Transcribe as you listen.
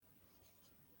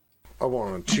A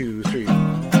 1, 2, 3.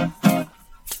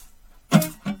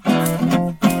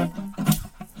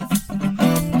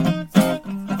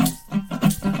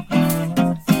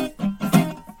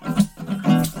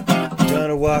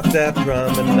 Gonna walk that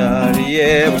promenade,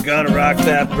 yeah, we're gonna rock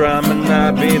that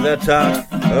promenade, be the talk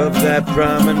of that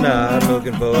promenade,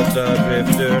 looking for a star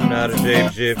drifter, not a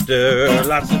shapeshifter,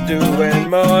 lots to do and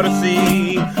more to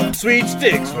see, sweet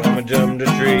sticks from a jumbo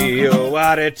tree, oh,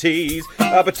 oddities,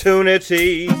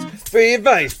 opportunities, free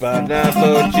advice, but not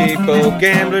for cheapo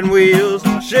gambling wheels,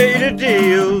 shady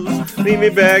deals, meet me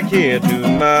back here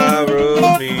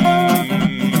tomorrow, please.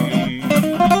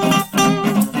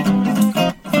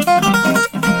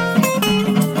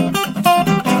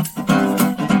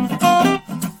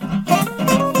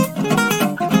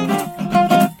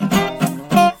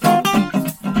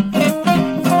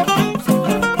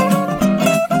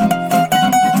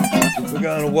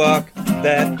 Walk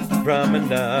that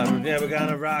promenade. Yeah, we're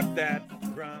gonna rock that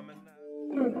promenade.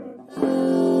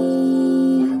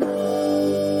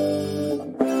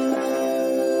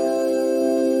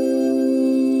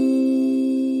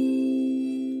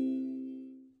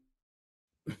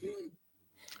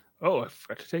 Oh, I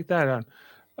forgot to take that on.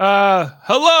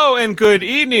 Hello and good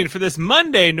evening for this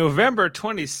Monday, November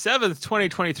 27th,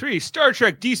 2023. Star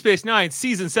Trek Deep Space Nine,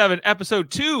 Season 7, Episode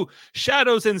 2,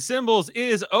 Shadows and Symbols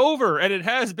is over, and it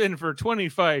has been for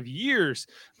 25 years.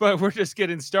 But we're just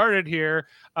getting started here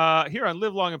on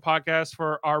Live Long and Podcast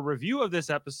for our review of this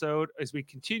episode as we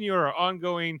continue our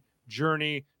ongoing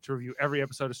journey to review every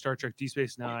episode of Star Trek Deep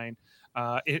Space Nine.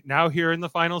 Now here in the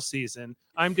final season.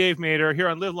 I'm Dave Mader here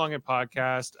on Live Long and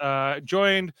Podcast,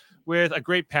 joined with a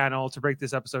great panel to break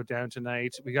this episode down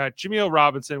tonight. We got Jameel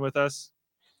Robinson with us.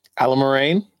 Alan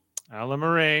Moraine.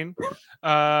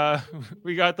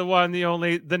 We got the one, the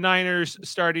only, the Niners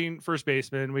starting first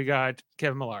baseman. We got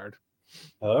Kevin Millard.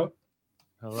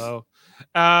 Hello.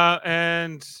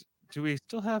 And do we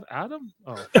still have Adam?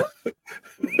 Oh.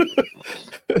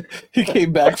 He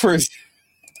came back first.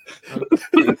 And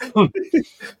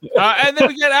then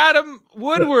we get Adam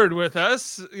Woodward with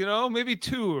us, maybe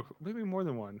two, maybe more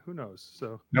than one, who knows.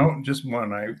 So no, just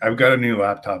one. I've got a new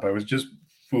laptop. I was just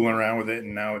fooling around with it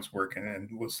and now it's working and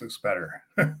looks better.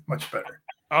 Much better.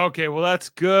 Okay, well, that's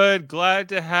good. Glad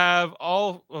to have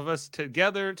all of us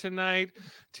together tonight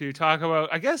to talk about,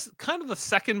 I guess, kind of the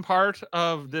second part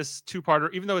of this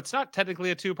two-parter, even though it's not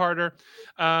technically a two-parter,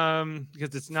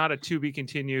 because it's not a to be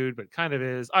continued, but kind of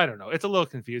is. I don't know. It's a little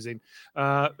confusing.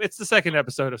 It's the second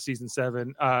episode of Season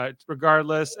 7,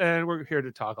 regardless, and we're here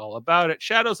to talk all about it.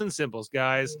 Shadows and Symbols,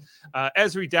 guys.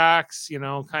 Ezri Dax,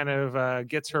 kind of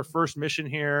gets her first mission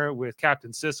here with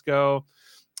Captain Sisko.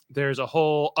 There's a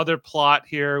whole other plot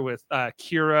here with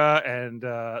Kira and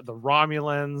the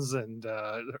Romulans and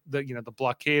the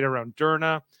blockade around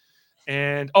Derna,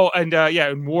 and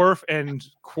Worf and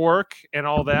Quark and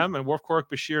all them, and Worf, Quark,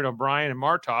 Bashir, and O'Brien and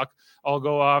Martok all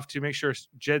go off to make sure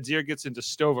Jadzia gets into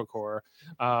Sto-vo-kor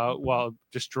while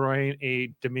destroying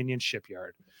a Dominion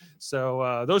shipyard.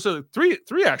 So those are the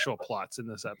three actual plots in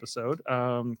this episode.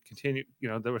 Continue,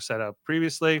 that were set up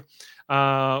previously.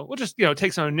 We'll just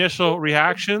take some initial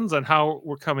reactions on how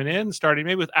we're coming in, starting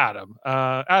maybe with Adam.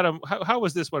 Adam, how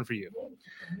was this one for you?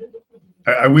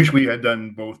 I wish we had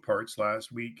done both parts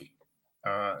last week,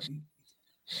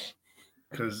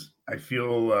 because I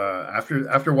feel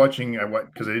after watching,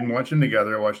 because I didn't watch them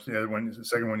together. I watched the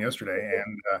second one yesterday,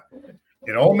 and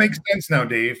it all makes sense now,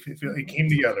 Dave. It came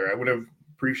together. I would have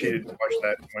appreciated to watch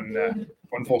that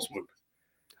one full swoop.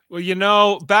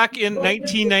 Well, back in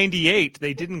 1998,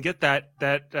 they didn't get that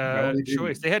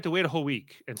choice. They had to wait a whole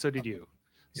week, and so did you.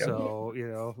 Yep. So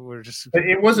we're just.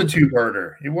 It was a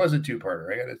two-parter.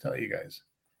 I got to tell you guys.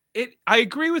 I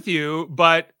agree with you,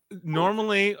 but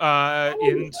normally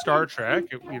in Star Trek,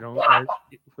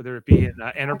 whether it be in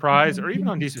Enterprise or even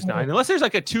on Deep Space Nine, unless there's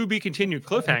like a to be continued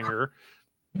cliffhanger,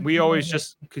 we always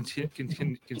just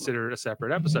consider it a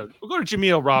separate episode. We'll go to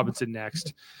Jameel Robinson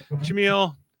next.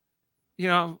 Jameel,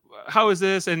 how is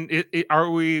this? And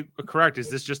are we correct? Is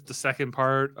this just the second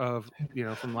part of,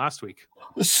 from last week?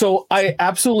 So I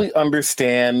absolutely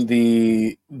understand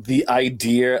the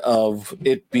idea of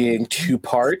it being two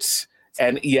parts.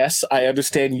 And yes, I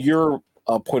understand your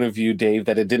point of view, Dave,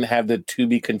 that it didn't have the to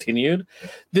be continued.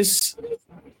 This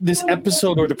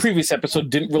episode or the previous episode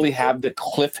didn't really have the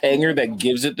cliffhanger that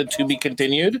gives it the to be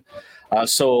continued.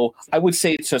 So I would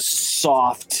say it's a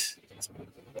soft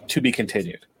to be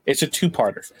continued. It's a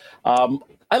two-parter.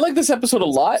 I like this episode a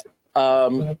lot.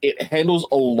 It handles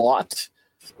a lot.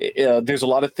 There's a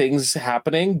lot of things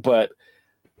happening, but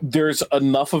there's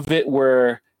enough of it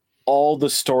where all the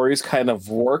stories kind of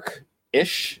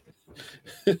work-ish.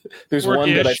 There's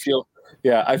one that I feel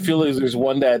Yeah, I feel like there's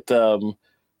one that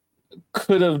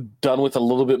could have done with a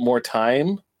little bit more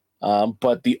time,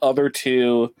 but the other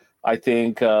two, I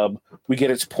think we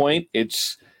get its point.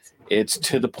 It's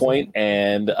to the point,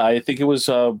 and I think it was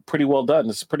pretty well done.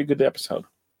 It's a pretty good episode.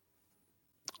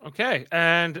 Okay,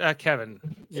 and Kevin,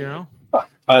 you know,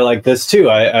 I like this too.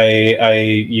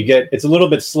 You get it's a little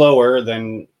bit slower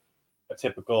than a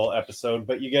typical episode,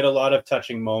 but you get a lot of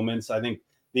touching moments. I think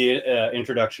the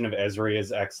introduction of Ezri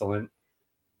is excellent.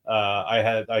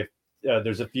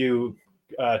 There's a few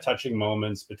touching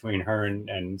moments between her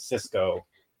and Cisco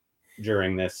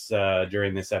during this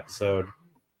episode,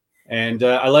 and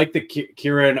I like the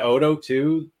Kira and Odo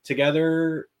too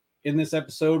together in this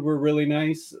episode were really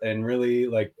nice, and really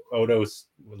like Odo's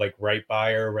like right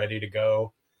by her, ready to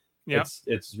go. Yeah,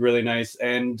 it's really nice,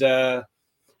 and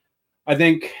I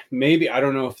think maybe I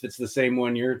don't know if it's the same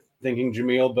one you're thinking,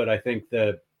 Jamil, but I think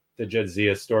the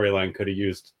Jadzia storyline could have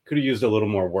used a little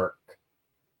more work.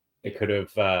 It could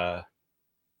have.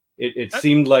 It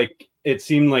seemed like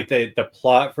the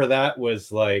plot for that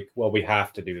was like, well, we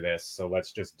have to do this, so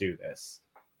let's just do this,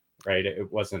 right?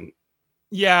 It wasn't.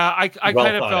 Yeah, I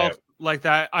kind of felt like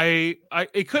that.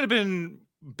 It could have been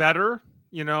better,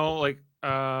 you know. Like,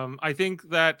 I think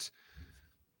that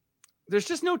there's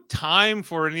just no time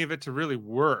for any of it to really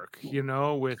work, you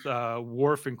know, with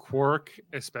Worf and Quark,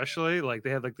 especially. Like,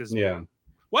 they had like this. Yeah.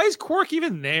 Why is Quark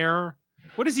even there?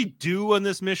 What does he do on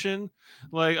this mission?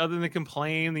 Like, other than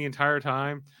complain the entire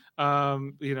time?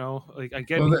 You know, like I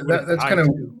get. Well, that's kind of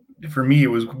for me. It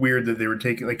was weird that they were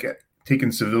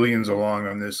taking civilians along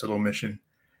on this little mission,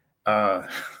 where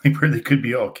they could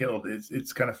be all killed.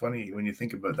 It's kind of funny when you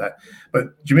think about that.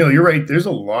 But Jamil, you're right. There's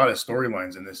a lot of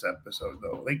storylines in this episode,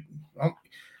 though. Like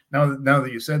now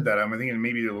that you said that, I'm thinking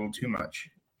maybe a little too much.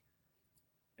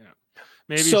 Yeah,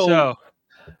 maybe so.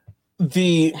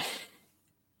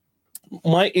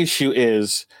 My issue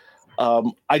is,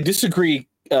 I disagree,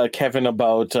 Kevin,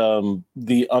 about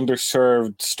the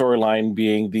underserved storyline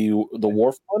being the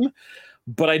Worf one,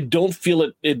 but I don't feel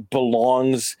it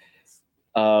belongs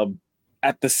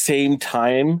at the same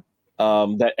time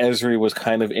that Ezri was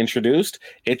kind of introduced.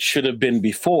 It should have been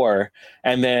before,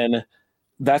 and then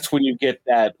that's when you get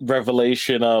that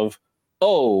revelation of,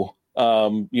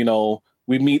 you know,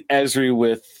 we meet Ezri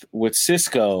with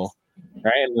Cisco,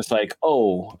 right? And it's like,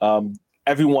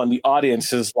 everyone, the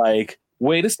audience is like,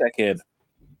 wait a second,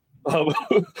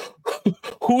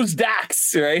 who's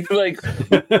Dax, right? Like,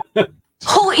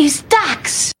 who is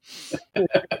Dax?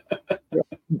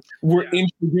 We're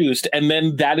introduced, and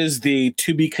then that is the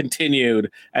to be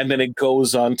continued, and then it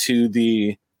goes on to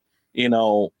the, you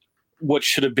know, what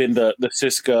should have been the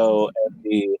Cisco and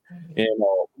the, you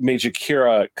know, Major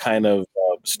Kira kind of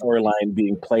storyline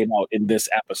being played out in this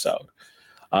episode.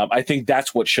 I think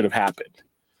that's what should have happened.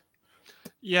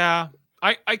 Yeah,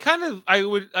 I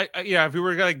would, if we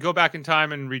were going to go back in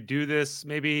time and redo this,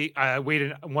 maybe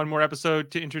waited one more episode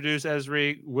to introduce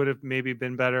Ezri would have maybe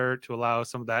been better to allow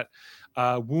some of that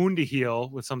wound to heal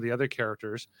with some of the other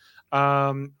characters.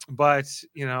 But,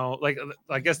 you know, like,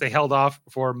 I guess they held off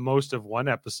for most of one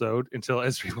episode until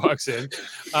Ezri walks in.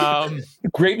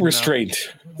 Great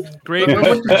restraint. Great.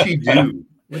 What did she do?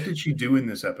 What did she do in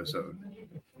this episode?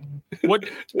 What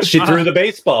she threw the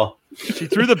baseball. She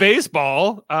threw the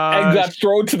baseball and got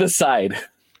thrown to the side.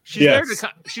 She's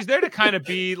there to kind of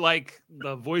be like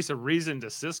the voice of reason to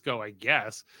Cisco, I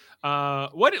guess.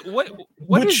 What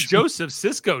does Joseph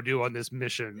Cisco do on this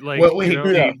mission? Like, well, wait,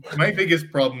 my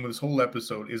biggest problem with this whole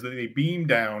episode is that they beam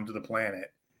down to the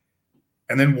planet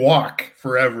and then walk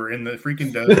forever in the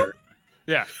freaking desert.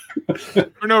 Yeah,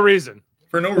 for no reason.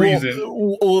 For no reason.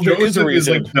 Well, there is a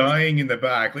reason. Like dying in the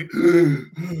back, like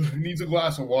needs a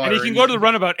glass of water. And he can go to the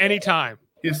runabout anytime.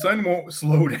 His son won't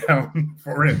slow down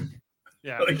for him.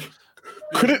 Yeah. Like,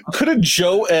 couldn't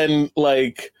Joe and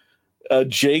like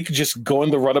Jake just go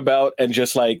in the runabout and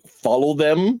just like follow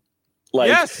them,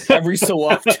 like every so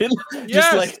often?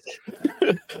 Just like.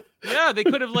 Yeah, they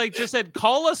could have like just said,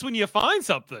 "Call us when you find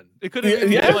something." It could have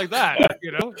been like that,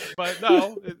 you know. But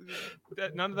no,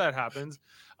 none of that happens.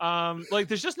 Like,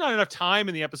 there's just not enough time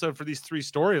in the episode for these three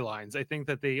storylines. I think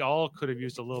that they all could have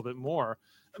used a little bit more.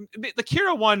 The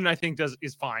Kira one, I think,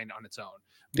 is fine on its own.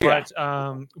 But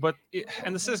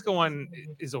and the Cisco one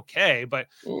is okay, but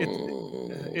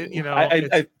you know,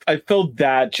 I felt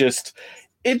that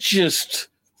it just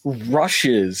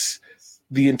rushes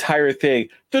the entire thing.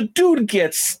 The dude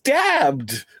gets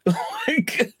stabbed.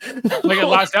 like at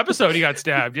last episode, he got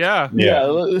stabbed. Yeah.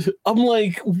 I'm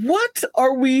like, what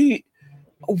are we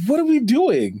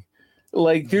doing?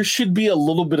 Like, there should be a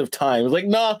little bit of time. Like,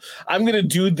 nah, I'm gonna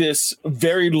do this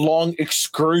very long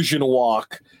excursion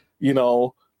walk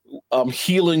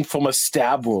healing from a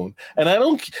stab wound. And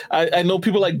I know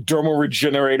people like dermal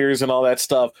regenerators and all that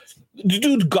stuff. The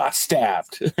dude got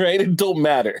stabbed, right? It don't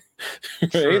matter.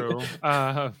 Right? True.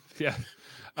 Yeah.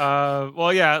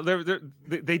 Well, yeah,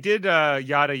 they did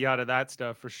yada yada that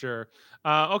stuff for sure.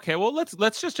 Okay, well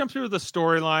let's just jump through the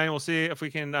storyline. We'll see if we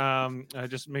can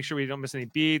just make sure we don't miss any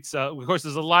beats. Of course,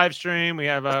 there's a live stream. We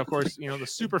have, of course, the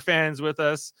super fans with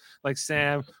us, like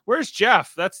Sam. Where's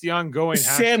Jeff? That's the ongoing.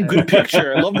 Sam, hashtag. good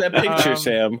picture. I love that picture,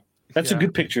 Sam. That's a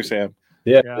good picture, Sam.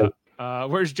 Yeah.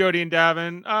 Where's Jody and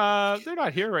Davin? They're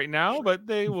not here right now, but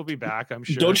they will be back, I'm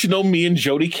sure. Don't you know me and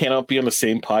Jody cannot be on the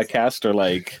same podcast or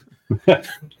like?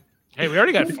 Hey, we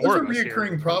already got There's four a of us reoccurring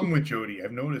here. problem with Jody.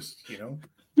 I've noticed.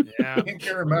 Yeah. You can't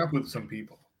share a map with some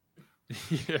people.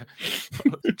 Yeah.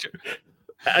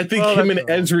 I think him and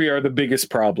Esri are the biggest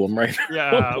problem, right?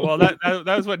 Yeah, well, that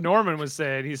was what Norman was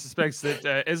saying. He suspects that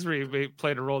Esri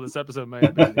played a role this episode. Might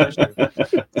have been the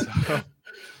issue. So,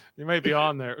 you might be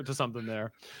on there to something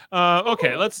there.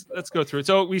 Okay, let's go through it.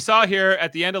 So we saw here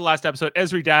at the end of the last episode,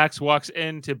 Esri Dax walks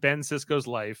into Ben Sisko's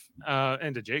life,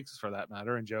 and to Jake's for that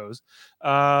matter, and Joe's.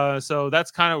 So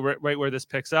that's kind of right where this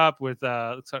picks up with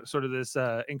sort of this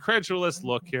incredulous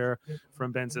look here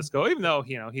from Ben Sisko. Even though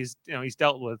he's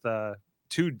dealt with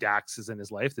 2 Daxes in his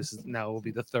life. This is now will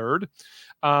be the 3rd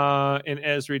in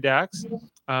Esri Dax,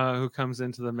 who comes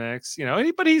into the mix.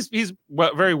 But he's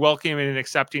very welcoming and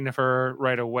accepting of her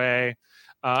right away,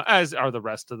 as are the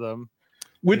rest of them.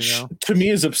 Which to me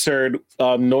is absurd,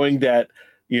 knowing that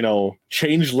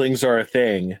changelings are a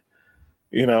thing.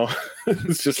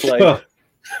 It's just like.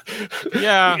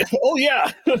 Yeah. Oh yeah.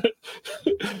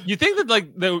 You think that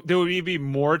like there would be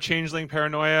more changeling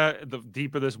paranoia the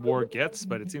deeper this war gets,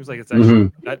 but it seems like it's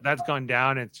actually that's gone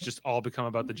down. And it's just all become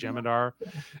about the Jem'Hadar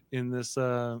in this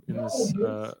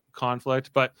conflict.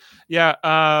 But yeah,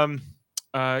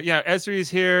 Esri's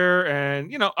here,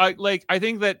 and I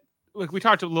think that like we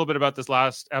talked a little bit about this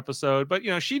last episode, but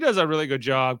she does a really good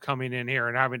job coming in here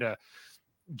and having to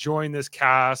join this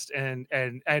cast, and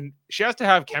she has to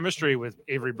have chemistry with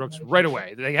Avery Brooks right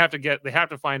away. They have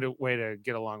to find a way to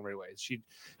get along right away.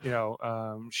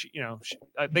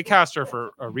 They cast her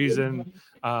for a reason.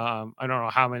 I don't know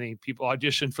how many people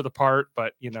auditioned for the part,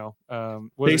 but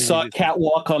they saw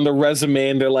Catwalk on the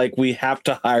resume and they're like, we have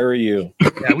to hire you.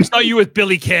 Yeah, we saw you with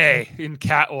Billy Kay in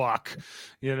Catwalk.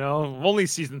 Only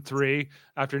season 3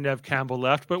 after Nev Campbell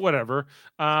left, but whatever.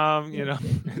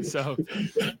 So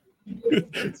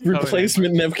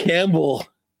replacement Nev Campbell.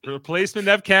 Replacement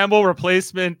Nev Campbell,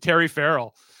 replacement Terry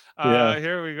Farrell.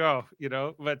 Here we go.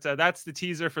 But that's the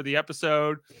teaser for the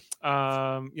episode.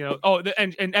 And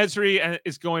Esri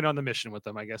is going on the mission with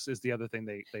them, I guess, is the other thing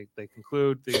they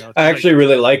conclude. I actually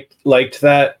really liked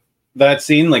that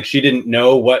scene. Like, she didn't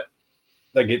know what,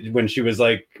 when she was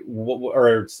like,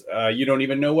 you don't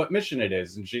even know what mission it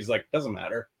is, and she's like, doesn't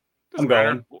matter. I'm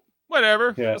going.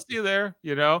 Whatever. Yeah. I'll see you there.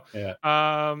 Yeah.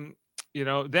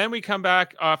 Then we come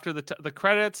back after the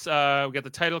credits. We get the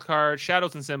title card,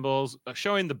 shadows and symbols,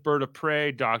 showing the bird of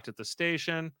prey docked at the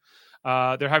station.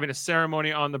 They're having a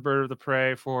ceremony on the bird of the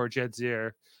prey for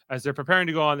Jadzir as they're preparing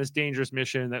to go on this dangerous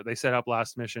mission that they set up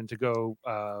last mission to go,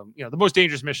 the most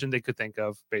dangerous mission they could think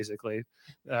of, basically,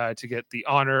 to get the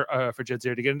honor for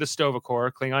Jadzir to get into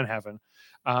Sto-vo-kor, Klingon heaven.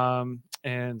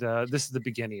 And this is the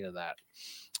beginning of that.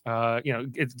 You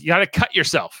got to cut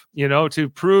yourself, to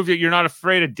prove that you're not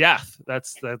afraid of death.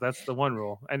 That's the one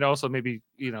rule. And also maybe,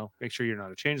 make sure you're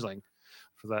not a changeling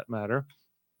for that matter.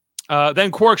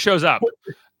 Then Quark shows up.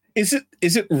 Is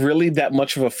it really that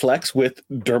much of a flex with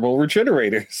dermal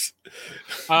regenerators?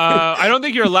 I don't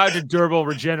think you're allowed to dermal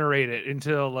regenerate it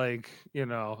until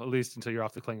at least until you're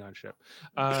off the Klingon ship.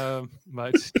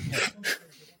 But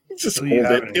just So hold you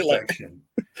have it. an Like, infection.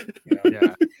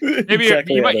 yeah, maybe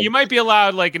exactly, you Adam. might be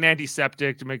allowed like an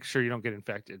antiseptic to make sure you don't get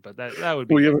infected, but that would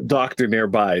be. Well, you have a doctor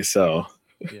nearby, so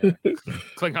Yeah.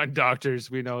 Klingon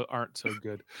doctors we know aren't so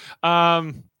good.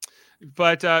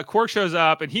 But Quark shows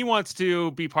up and he wants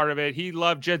to be part of it. He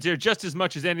loved Jadzir just as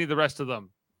much as any of the rest of them.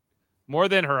 More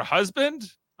than her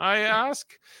husband, I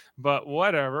ask, but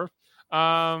whatever.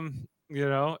 And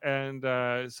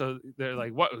so they're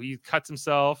like, what? He cuts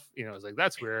himself, it's like,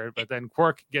 that's weird. But then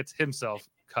Quark gets himself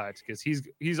cut because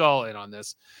he's all in on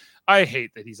this. I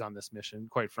hate that he's on this mission,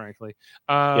 quite frankly.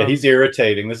 Yeah, he's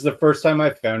irritating. This is the first time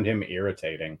I've found him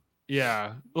irritating.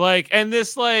 Yeah, and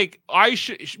this, I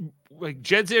should,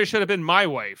 Jadzir should have been my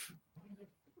wife.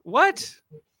 What?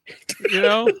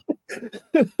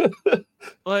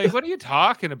 What are you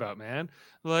talking about, man?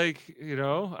 I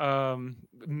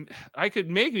could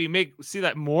maybe see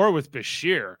that more with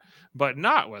Bashir, but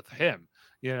not with him.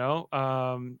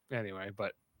 Anyway,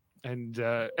 but And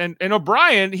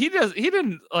O'Brien, he wasn't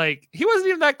even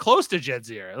that close to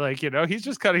Jadzia. Like, he's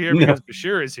just kind of here because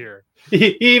Bashir is here.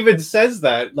 He even says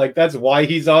that, like, that's why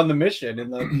he's on the mission in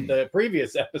the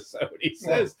previous episode. He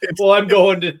says, well, I'm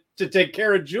going to take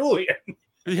care of Julian.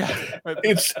 Yeah.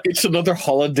 It's another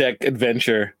holodeck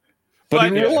adventure, but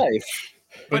in real life.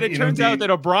 But it turns out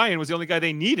that O'Brien was the only guy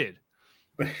they needed.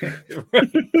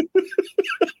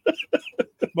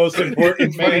 Most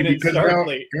important man in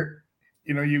Starfleet.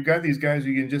 You've got these guys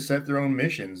who can just set their own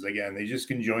missions again. They just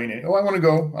can join in. Oh, I want to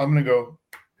go. I'm going to go.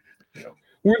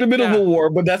 We're in the middle of a war,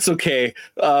 but that's okay.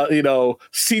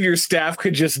 Senior staff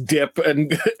could just dip and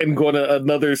go on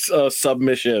another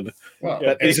submission. Well,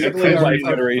 that isn't approved by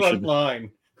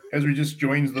Federation. Ezri just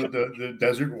joins the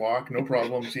desert walk. No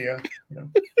problem. See ya.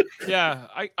 Yeah,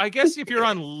 I guess if you're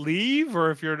on leave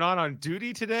or if you're not on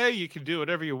duty today, you can do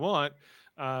whatever you want.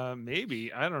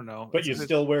 Maybe, I don't know. But you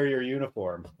still wear your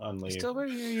uniform on leave. Still wear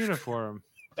your uniform.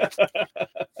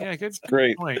 Yeah, good.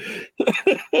 Great point.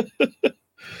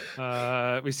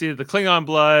 We see the Klingon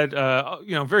blood,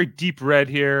 very deep red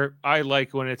here. I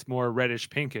like when it's more reddish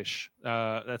pinkish.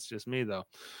 That's just me though.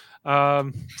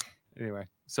 Anyway,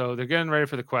 so they're getting ready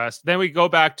for the quest. Then we go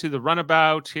back to the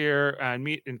runabout here and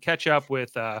meet and catch up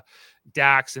with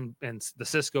Dax and the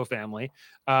Sisko family.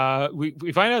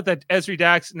 We find out that Ezri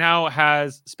Dax now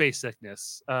has space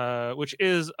sickness, which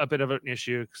is a bit of an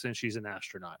issue since she's an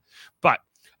astronaut. But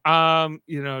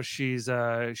she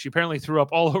apparently threw up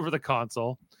all over the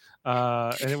console,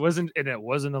 and it wasn't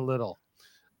a little.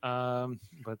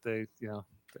 But they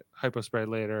hypospray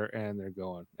later, and they're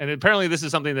going. And apparently, this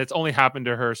is something that's only happened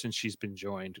to her since she's been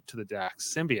joined to the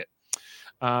Dax symbiote.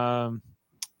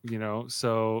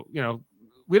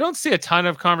 We don't see a ton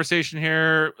of conversation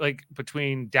here, like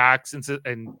between Dax and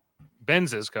Ben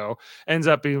Sisko. Ends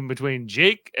up being between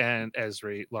Jake and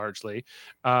Ezri largely,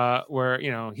 where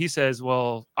he says,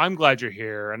 "Well, I'm glad you're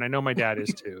here, and I know my dad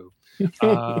is too."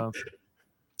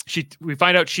 We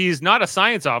find out she's not a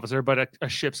science officer, but a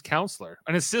ship's counselor,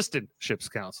 an assistant ship's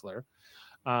counselor.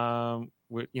 And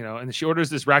she orders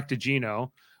this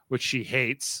Raktajino, which she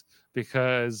hates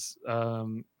because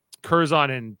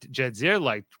Curzon and Jadzia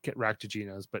like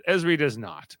Raktaginos, but Ezri does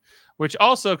not, which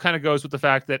also kind of goes with the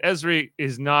fact that Ezri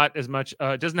is not as much,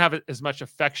 doesn't have as much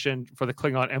affection for the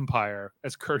Klingon Empire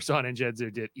as Curzon and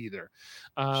Jadzia did either.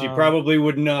 She probably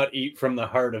would not eat from the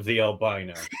heart of the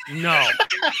albino. No,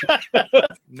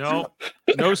 no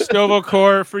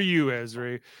Stovokor for you,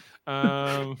 Ezri.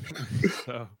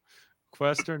 So,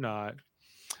 quest or not.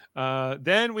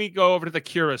 Then we go over to the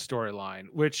Kira storyline,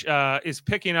 which is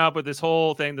picking up with this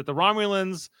whole thing that the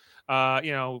Romulans,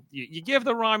 you give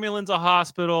the Romulans a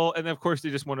hospital, and then of course they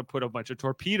just want to put a bunch of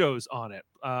torpedoes on it,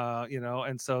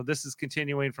 and so this is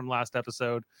continuing from last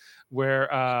episode where,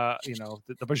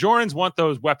 the Bajorans want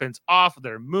those weapons off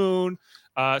their moon.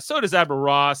 So does Admiral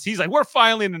Ross. He's like, we're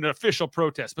filing an official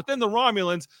protest, but then the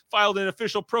Romulans filed an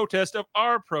official protest of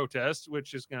our protest,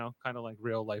 which is, kind of like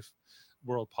real life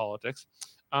world politics.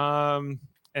 But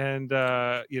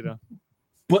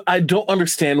I don't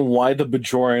understand why the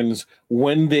Bajorans,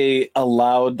 when they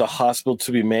allowed the hospital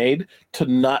to be made, to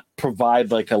not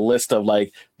provide like a list of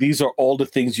like, these are all the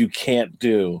things you can't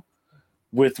do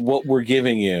with what we're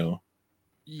giving you.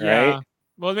 Yeah. Right?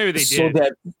 Well, maybe they did. So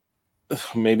that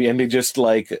maybe, and they just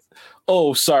like,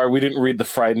 oh, sorry, we didn't read the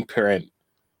fine print.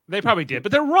 They probably did,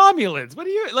 but they're Romulans. What do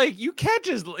you like? You can't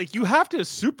just like, you have to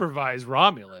supervise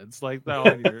Romulans like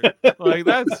that. Like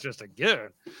that's just a given.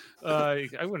 I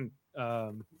wouldn't,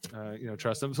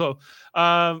 trust them. So,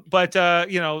 like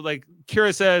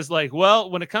Kira says, like, well,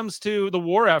 when it comes to the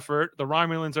war effort, the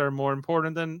Romulans are more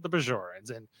important than the Bajorans.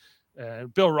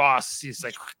 And Bill Ross, he's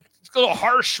like, it's a little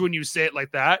harsh when you say it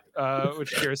like that.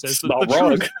 Which Kira says,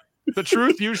 the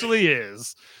truth usually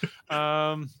is.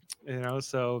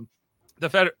 So.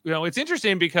 It's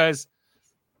interesting because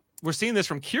we're seeing this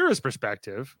from Kira's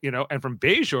perspective, and from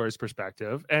Bajor's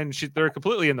perspective, and they're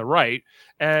completely in the right.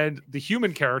 And the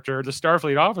human character, the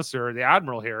Starfleet officer, the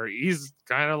admiral here, he's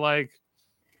kind of like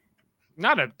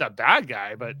not a bad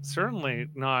guy, but certainly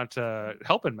not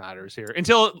helping matters here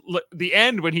until the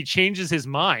end when he changes his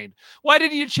mind. Why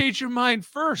didn't you change your mind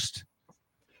first?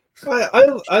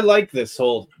 I like this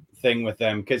whole thing with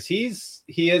them because he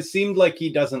has seemed like he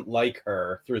doesn't like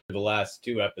her through the last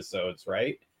 2 episodes,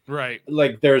 right?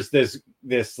 Like there's this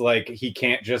like he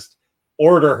can't just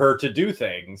order her to do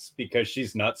things because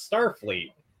she's not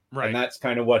Starfleet, right? And that's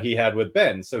kind of what he had with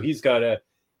Ben. So he's got to,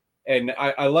 and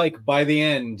I like by the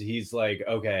end he's like,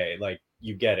 okay, like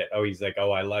you get it. Oh, he's like, oh,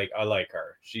 I like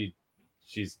her. She's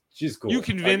she's cool. You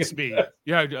convinced me.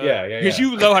 Yeah, yeah. Because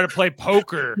you know how to play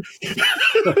poker.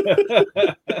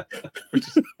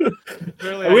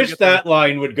 Really, I wish that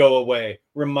line would go away.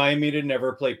 Remind me to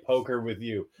never play poker with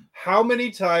you. How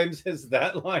many times has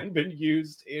that line been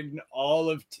used in all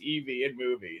of TV and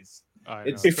movies?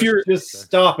 If you're just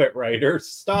stop it, writer.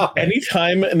 Stop it.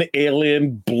 Anytime an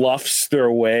alien bluffs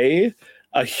their way,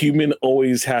 a human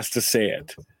always has to say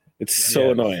it. It's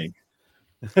so annoying.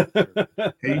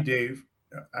 Hey, Dave.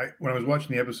 When I was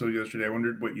watching the episode yesterday, I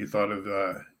wondered what you thought of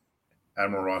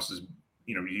Admiral Ross's,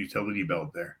 utility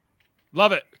belt there.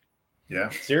 Love it. Yeah.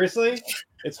 Seriously?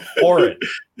 It's horrid.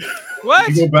 What?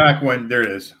 You go back when there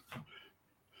it is.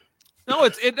 No,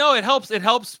 it helps. It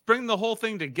helps bring the whole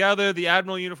thing together. The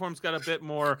Admiral uniform's got a bit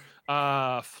more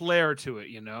flair to it,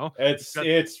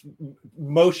 It's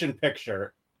motion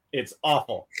picture. It's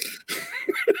awful.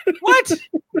 What?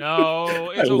 No,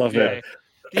 it's I love okay. it.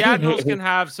 The Admirals can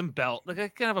have some belt. Like, I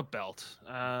can have a belt.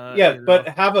 But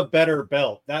have a better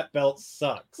belt. That belt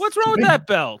sucks. What's wrong with that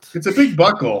belt? It's a big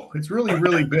buckle. It's really,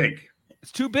 really big.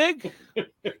 It's too big?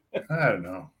 I don't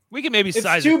know. We can maybe It's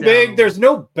size too it down. big. There's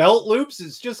no belt loops.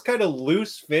 It's just kind of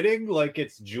loose fitting, like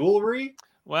it's jewelry.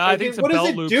 Well, I think some what is belt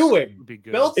it loops doing? would be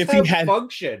good. Belts have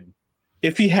function.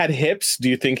 If he had hips, do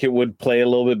you think it would play a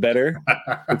little bit better?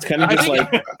 It's kind of just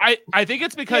I think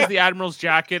it's because the Admiral's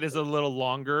jacket is a little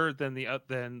longer than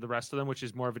the rest of them, which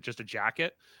is more of just a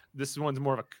jacket. This one's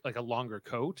more of a longer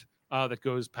coat that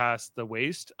goes past the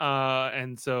waist,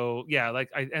 and so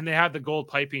and they have the gold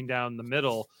piping down the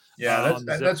middle. Yeah,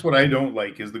 that's what I don't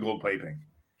like is the gold piping.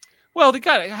 Well, they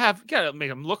gotta make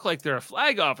them look like they're a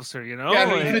flag officer, Yeah,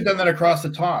 they could have done that across the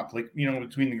top,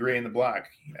 between the gray and the black.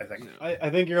 I think. I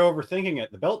think you're overthinking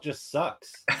it. The belt just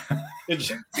sucks. It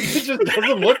just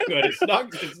doesn't look good. It's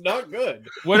not good.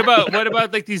 What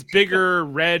about like these bigger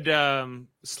red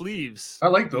sleeves? I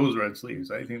like those red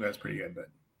sleeves. I think that's pretty good.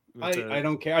 But I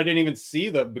don't care. I didn't even see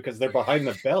them because they're behind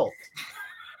the belt.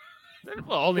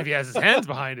 Well, only if he has his hands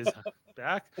behind his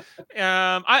back.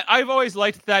 I've always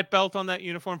liked that belt on that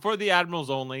uniform for the Admirals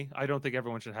only. I don't think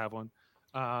everyone should have one.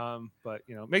 But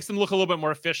makes them look a little bit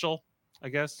more official, I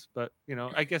guess. But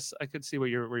I guess I could see where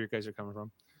your guys are coming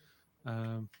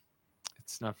from.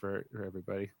 It's not for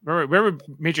everybody. Remember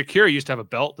Major Kira used to have a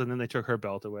belt, and then they took her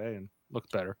belt away and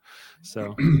looked better.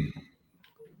 So,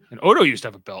 and Odo used to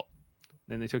have a belt,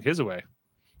 then they took his away.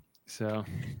 So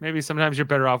maybe sometimes you're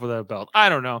better off without a belt. I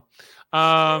don't know.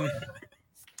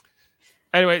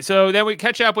 Anyway, so then we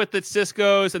catch up with the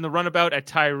Siskos and the runabout at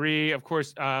Tyree. Of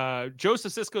course,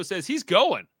 Joseph Sisko says he's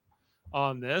going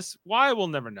on this. Why? We'll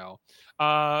never know.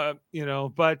 But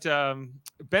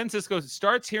Ben Sisko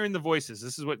starts hearing the voices.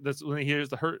 That's when he hears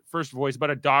the first voice about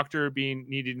a doctor being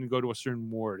needed to go to a certain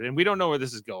ward. And we don't know where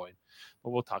this is going, but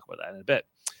we'll talk about that in a bit.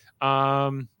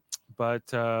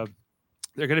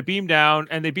 They're going to beam down,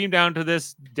 and they beam down to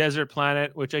this desert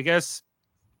planet, which I guess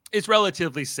is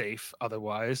relatively safe.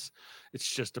 Otherwise, it's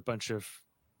just a bunch of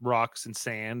rocks and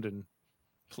sand and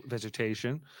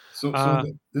vegetation. So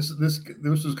this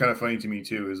was kind of funny to me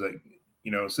too. Is like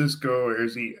Sisko,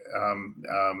 Erzi,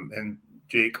 and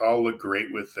Jake all look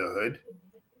great with the hood,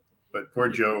 but poor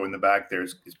Joe in the back there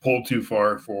is pulled too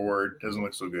far forward. Doesn't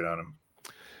look so good on him.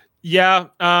 Yeah.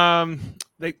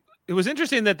 It was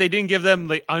interesting that they didn't give them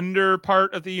the under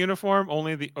part of the uniform,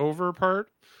 only the over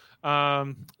part.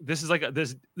 This is like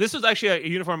this was actually a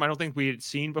uniform I don't think we had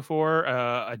seen before.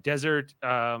 A desert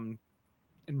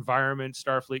environment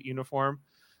Starfleet uniform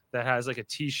that has like a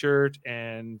t-shirt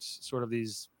and sort of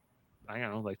these, I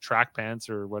don't know, like track pants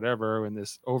or whatever, and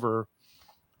this over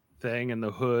thing and the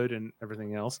hood and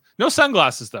everything else. No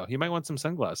sunglasses though. You might want some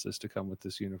sunglasses to come with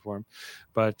this uniform,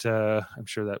 but I'm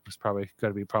sure that was probably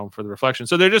going to be a problem for the reflection.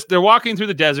 So they're walking through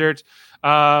the desert.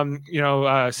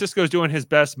 Sisko's doing his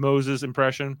best Moses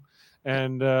impression,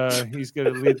 and he's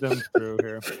going to lead them through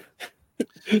here.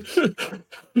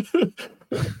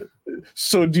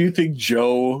 So do you think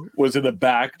Joe was in the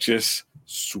back just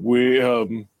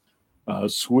swing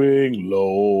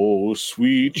low,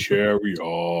 sweet chariot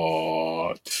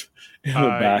in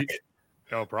the back?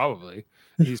 Probably.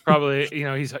 He's probably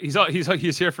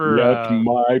he's here for let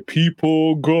my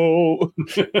people go.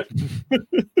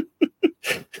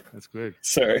 That's good.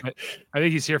 Sorry, I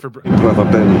think he's here for Brother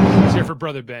Benny. He's here for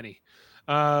Brother Benny.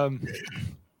 I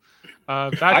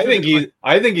think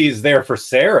he's there for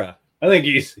Sarah. I think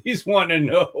he's wanting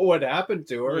to know what happened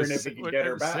to her and if he can get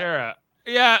her back. Sarah.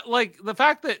 Yeah, like the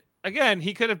fact that again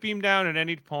he could have beamed down at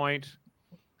any point.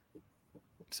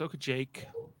 So could Jake.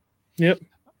 Yep.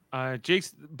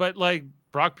 But like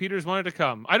Brock Peters wanted to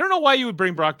come. I don't know why you would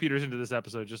bring Brock Peters into this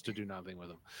episode just to do nothing with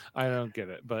him. I don't get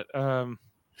it. But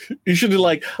You should be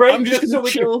like, Right, I'm just so gonna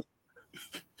chill.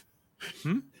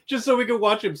 just so we can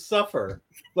watch him suffer.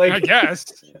 Like I guess.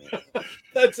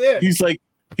 that's it. He's like,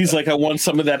 I want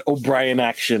some of that O'Brien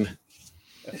action.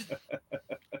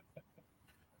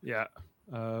 Yeah.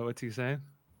 What's he saying?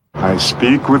 I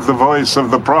speak with the voice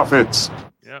of the prophets.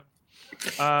 Yep.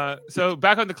 So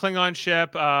back on the Klingon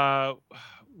ship,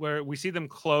 where we see them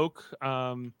cloak.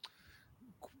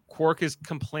 Quark is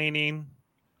complaining,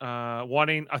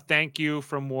 wanting a thank you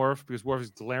from Worf because Worf is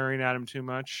glaring at him too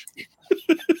much,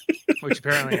 which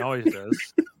apparently he always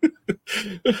does.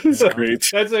 That's great.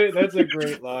 That's a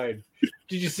great line.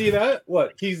 Did you see that?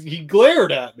 What? He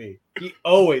glared at me. He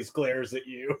always glares at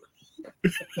you.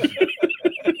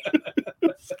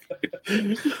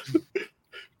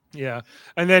 Yeah,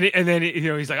 and then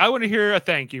he's like, I want to hear a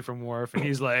thank you from Worf, and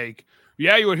he's like,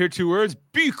 yeah, you want to hear 2 words?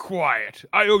 Be quiet.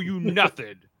 I owe you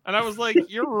nothing. And I was like,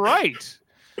 you're right.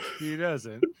 He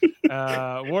doesn't.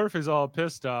 Worf is all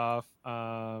pissed off.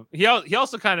 He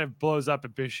also kind of blows up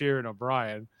at Bashir and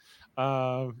O'Brien.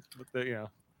 But they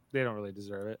don't really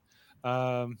deserve it.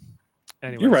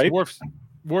 Anyway, you're right.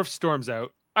 Worf storms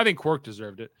out. I think Quark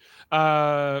deserved it.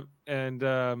 And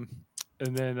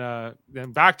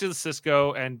then back to the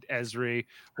Sisko and Ezri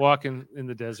walking in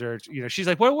the desert. She's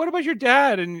like, "What about your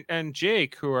dad and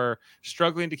Jake who are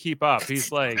struggling to keep up?"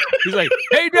 He's like,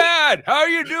 "Hey, Dad, how are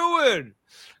you doing?"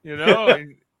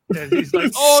 And he's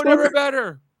like, "Oh, never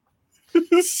better."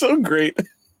 It's so great.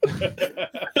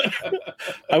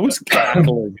 I was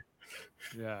cackling.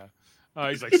 Yeah.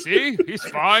 He's like, "See, he's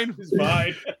fine. He's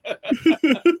fine."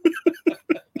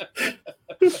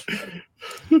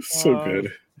 So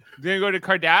good. Then go to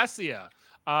Cardassia,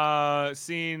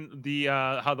 seeing the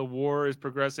how the war is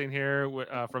progressing here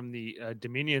from the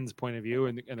Dominion's point of view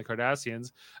and the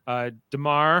Cardassians.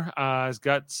 Damar has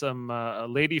got some a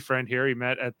lady friend here he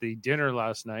met at the dinner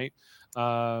last night,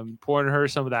 pouring her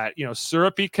some of that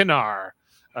syrupy Kanar,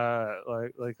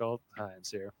 like all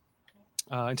times here.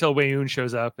 Until Weyoun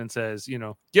shows up and says,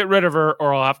 get rid of her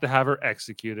or I'll have to have her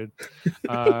executed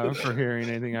for hearing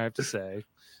anything I have to say.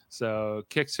 So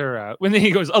kicks her out. When then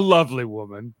he goes, a lovely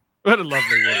woman. What a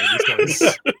lovely woman he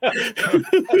says.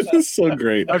 It's so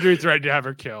great. After he threatened to have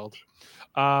her killed.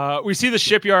 We see the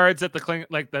shipyards that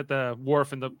the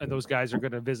Worf and those guys are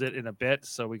going to visit in a bit.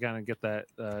 So we kind of get that,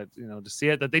 to see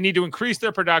it, that they need to increase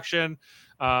their production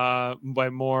by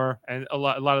more. And a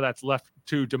lot of that's left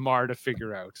to Damar to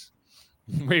figure out.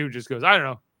 Who just goes, I don't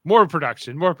know, more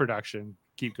production,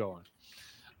 keep going.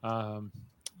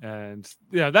 And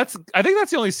yeah, I think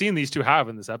that's the only scene these two have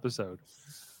in this episode.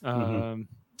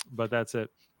 But that's it.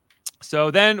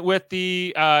 So then with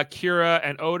the Kira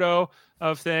and Odo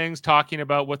of things, talking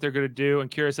about what they're going to do, and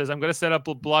Kira says, I'm going to set up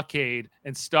a blockade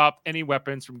and stop any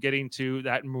weapons from getting to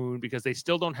that moon because they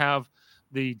still don't have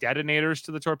the detonators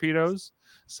to the torpedoes.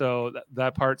 So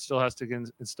that part still has to get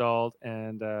installed.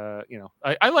 And, I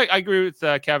agree with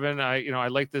Kevin. I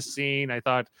like this scene. I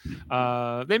thought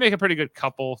they make a pretty good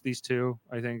couple, these two.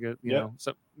 I think,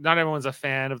 so not everyone's a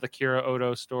fan of the Kira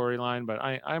Odo storyline, but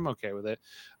I'm okay with it.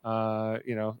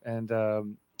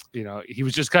 He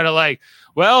was just kind of like,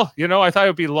 well, I thought it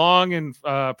would be long and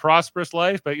prosperous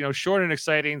life, but, short and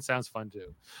exciting sounds fun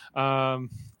too.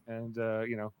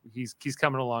 He's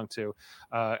coming along too.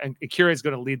 And Kira is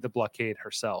going to lead the blockade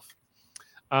herself.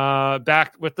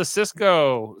 Back with the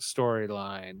Sisko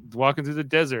storyline, walking through the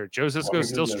desert. Joe Sisko is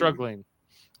still struggling.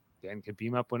 Dan can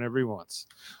beam up whenever he wants.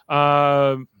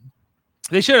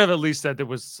 They should have at least said there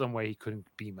was some way he couldn't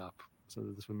beam up, so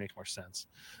that this would make more sense.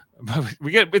 But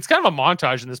it's kind of a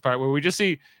montage in this part where we just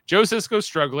see Joe Sisko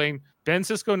struggling, Ben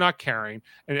Sisko not caring,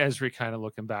 and Ezri kind of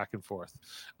looking back and forth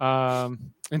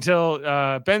until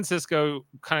Ben Sisko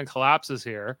kind of collapses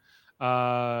here,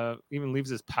 even leaves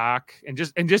his pack and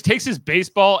just takes his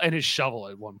baseball and his shovel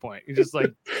at one point. He's just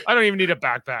like, I don't even need a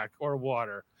backpack or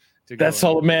water. That's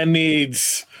all a man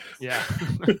needs. Yeah,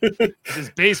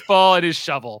 his baseball and his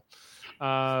shovel.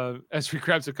 Ezri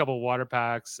grabs a couple water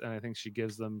packs, and I think she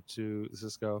gives them to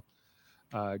Sisko,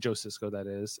 Joe Sisko, that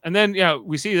is. And then,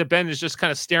 we see that Ben is just kind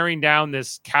of staring down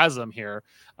this chasm here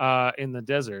in the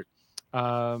desert,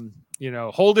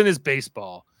 holding his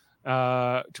baseball,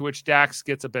 to which Dax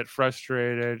gets a bit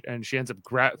frustrated, and she ends up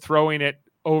throwing it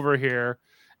over here,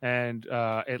 and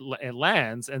it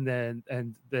lands, and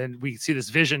then we see this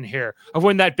vision here of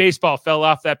when that baseball fell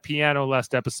off that piano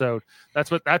last episode. That's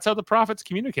how the prophets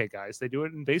communicate, guys. They do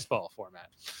it in baseball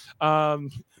format.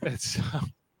 It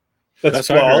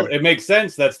makes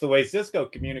sense. That's the way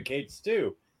Sisko communicates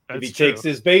too. If he takes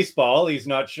his baseball, he's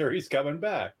not sure he's coming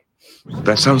back.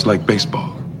 That sounds like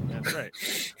baseball. That's right.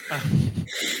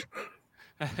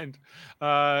 And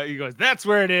he goes, "That's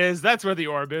where it is. That's where the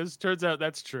orb is." Turns out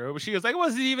that's true. But she goes, "I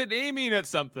wasn't even aiming at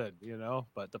something, you know."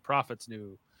 But the prophets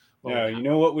knew. No, you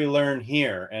know what we learn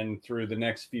here and through the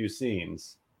next few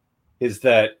scenes is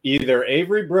that either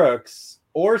Avery Brooks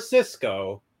or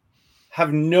Cisco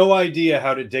have no idea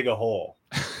how to dig a hole.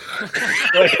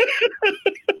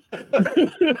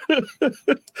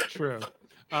 True.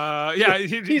 Yeah,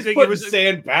 he's putting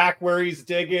sand back where he's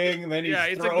digging, and then he's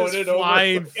throwing like it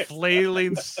flying, over,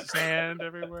 flailing sand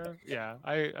everywhere. Yeah,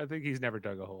 I think he's never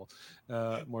dug a hole,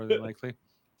 more than likely.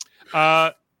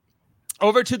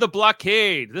 Over to the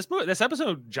blockade. This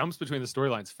episode jumps between the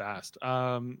storylines fast.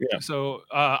 So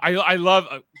I love.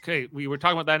 Okay, we were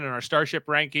talking about that in our starship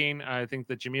ranking. I think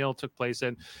that Jamil took place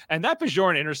in, and that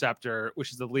Bajoran Interceptor,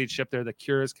 which is the lead ship there, that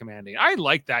Kira's commanding. I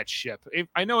like that ship.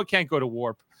 I know it can't go to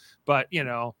warp, but you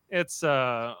know it's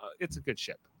a good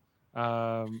ship.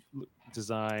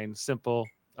 Design simple,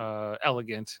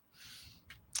 elegant,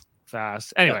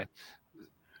 fast. Anyway.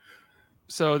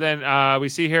 So then we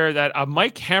see here that a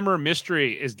Mike Hammer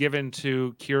mystery is given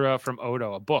to Kira from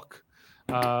Odo, a book,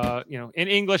 in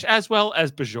English as well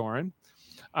as Bajoran.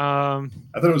 I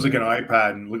thought it was like an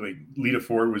iPad and looked like Lita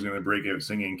Ford was going to break out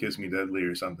singing "Kiss Me Deadly"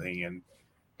 or something.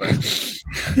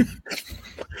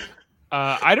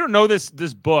 I don't know this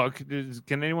book. Can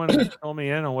anyone fill me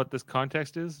in on what this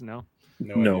context is? No.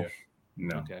 No.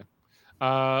 Okay.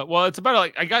 Well, it's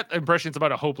about I got the impression it's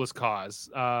about a hopeless cause,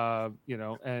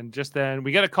 and just then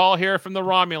we get a call here from the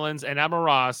Romulans and Admiral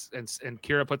Ross, and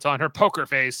Kira puts on her poker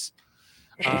face.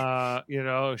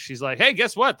 She's like, "Hey,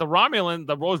 guess what? Those Romulan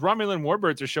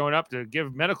warbirds are showing up to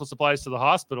give medical supplies to the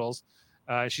hospitals."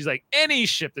 She's like, "Any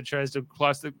ship that tries to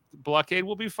cross the blockade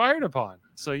will be fired upon,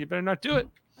 so you better not do it."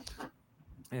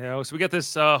 So we get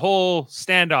this whole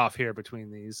standoff here between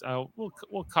these.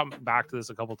 We'll come back to this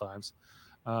a couple times.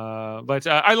 But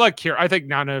I like Kira. I think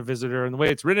Nana Visitor and the way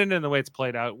it's written and the way it's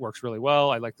played out works really well.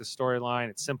 I like the storyline.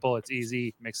 It's simple. It's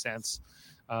easy. Makes sense.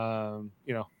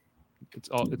 It's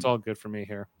all good for me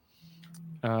here.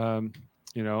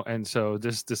 And so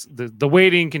the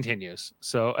waiting continues.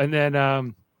 So and then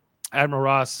Admiral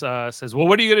Ross says, "Well,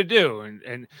 what are you gonna do?"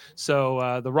 And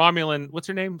so the Romulan, what's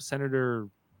her name, Senator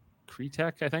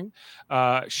Kretek, I think.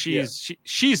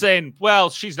 She's saying, well,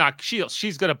 she's gonna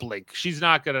blink. She's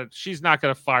not gonna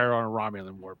fire on a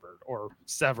Romulan warbird or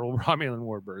several Romulan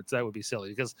warbirds. That would be silly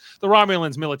because the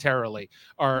Romulans militarily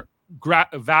are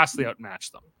vastly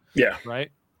outmatched them. Yeah. Right.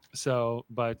 So,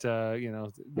 but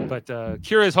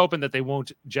Kira is hoping that they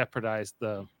won't jeopardize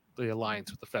the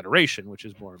alliance with the Federation, which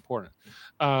is more important.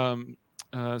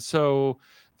 So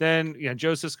then,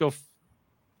 Joe Cisco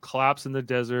collapse in the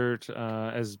desert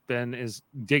as Ben is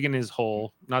digging his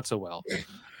hole, not so well.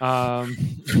 Going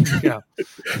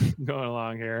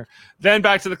along here. Then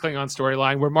back to the Klingon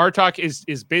storyline where Martok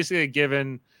is basically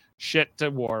given shit to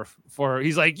Worf for.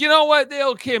 He's like, you know what? They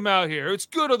all came out here. It's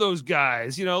good of those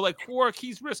guys. Like Quark,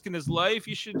 he's risking his life.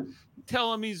 You should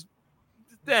tell him he's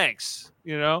thanks.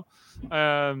 I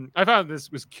found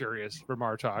this was curious for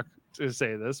Martok to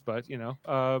say this, but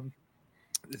Worf.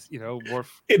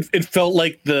 It felt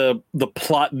like the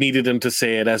plot needed him to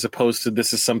say it as opposed to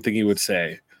this is something he would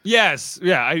say. Yes,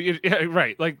 yeah,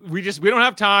 right. Like we don't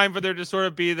have time for there to sort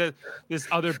of be this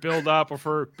other build up, or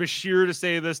for Bashir to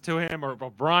say this to him, or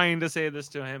Brian to say this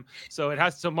to him. So it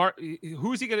has to.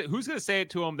 Who's gonna say it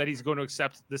to him that he's going to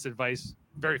accept this advice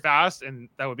very fast, and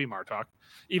that would be Martok.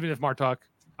 Even if Martok,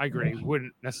 I agree,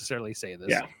 wouldn't necessarily say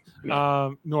this. Yeah.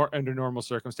 Nor under normal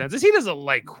circumstances. He doesn't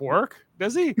like Quark,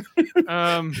 does he?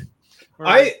 I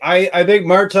think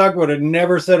Martok would have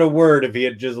never said a word if he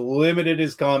had just limited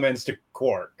his comments to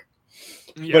Quark.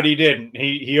 Yeah. But he didn't.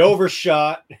 He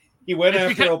overshot. He went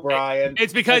after O'Brien.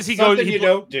 It's because he goes, something you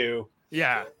don't do.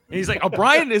 Yeah. And he's like,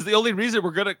 O'Brien is the only reason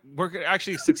we're gonna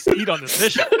actually succeed on this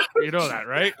mission. You know that,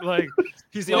 right? Like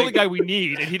he's the only guy we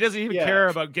need, and he doesn't even care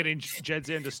about getting Jed's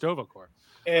into Sto-vo-kor.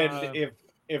 And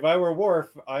if I were Worf,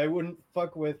 I wouldn't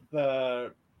fuck with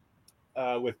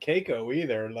Keiko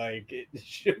either. Like it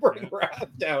should bring wrath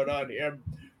down on him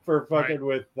for fucking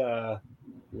with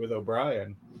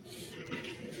O'Brien.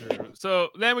 So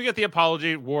then we get the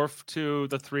apology, Worf to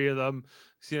the three of them,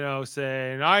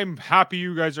 saying, "I'm happy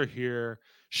you guys are here.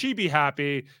 She'd be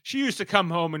happy. She used to come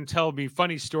home and tell me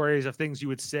funny stories of things you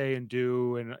would say and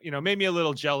do, and made me a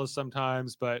little jealous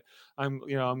sometimes. But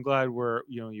I'm glad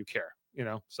you care.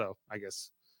 So I guess."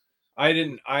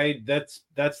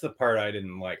 That's the part I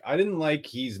didn't like. I didn't like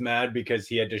he's mad because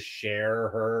he had to share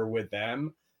her with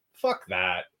them. Fuck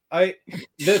that.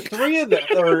 The three of them,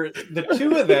 or the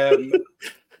two of them,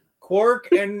 Quark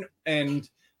and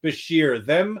Bashir,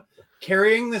 them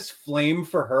carrying this flame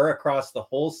for her across the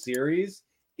whole series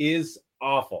is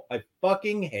awful. I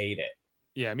fucking hate it.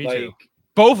 Yeah, me Like, too.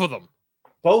 Both of them.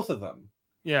 Both of them.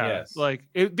 Yeah, Yes. like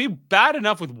it'd be bad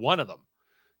enough with one of them,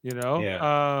 you know.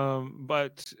 Yeah.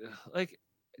 But like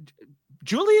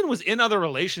Julian was in other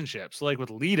relationships, like with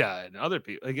Lita and other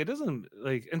people. Like it doesn't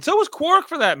like, and so was Quark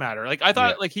for that matter. Like I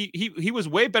thought, like he was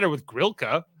way better with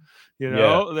Grilka, you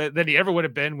know, than he ever would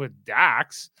have been with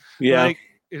Dax. Yeah. Like,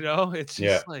 you know, it's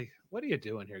just like, what are you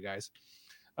doing here, guys?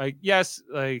 Like, yes,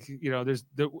 like, you know,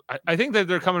 I think that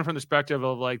they're coming from the perspective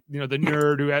of like, you know, the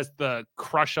nerd who has the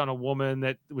crush on a woman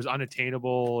that was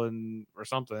unattainable and or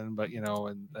something, but you know,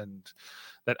 and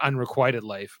that unrequited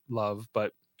love.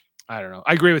 But I don't know.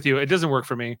 I agree with you. It doesn't work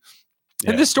for me.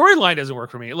 And the storyline doesn't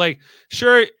work for me. Like,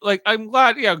 sure, like I'm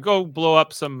glad, go blow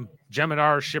up some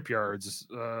Geminar shipyards.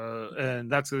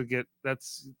 And that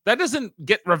doesn't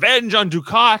get revenge on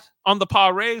Dukat, on the Pa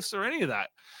race or any of that.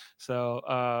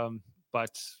 So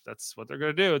but that's what they're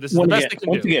gonna do. This is the best they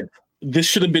can do. Again, this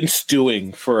should have been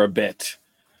stewing for a bit,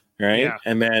 right? Yeah.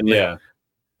 And then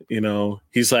you know,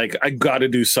 he's like, I gotta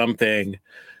do something.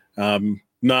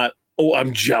 Not,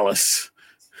 I'm jealous.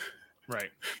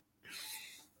 Right.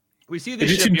 We see the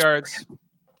shipyards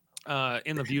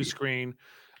in the view screen.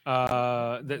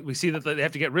 That we see that they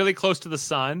have to get really close to the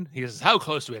sun. He says, "How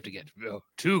close do we have to get? Oh,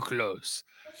 too close."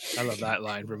 I love that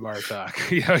line from Martok.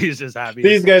 You know, he's just happy.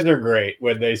 These guys are great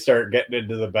when they start getting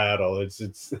into the battle. It's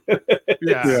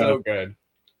so good.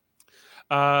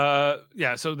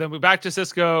 So then we're back to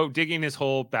Cisco digging his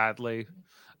hole badly.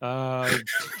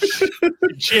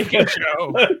 Jake and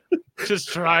Joe just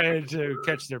trying to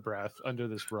catch their breath under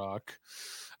this rock.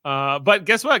 But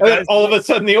guess what, guys? All of a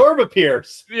sudden the orb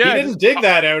appears. Yeah, he didn't dig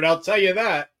that out, I'll tell you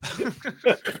that.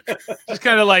 Just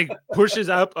kind of like pushes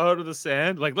up out of the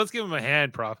sand. Like, let's give him a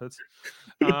hand, prophets.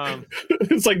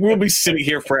 It's like we'll be sitting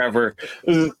here forever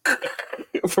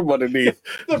from underneath.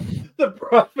 The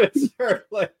prophets are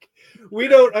like, we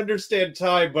don't understand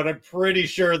time, but I'm pretty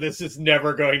sure this is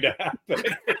never going to happen.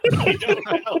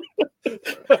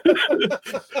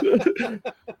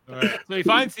 All right. So he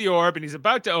finds the orb and he's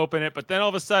about to open it, but then all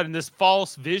of a sudden this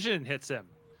false vision hits him.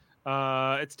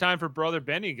 It's time for Brother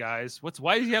Benny, guys.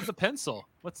 Why does he have the pencil?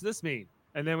 What's this mean?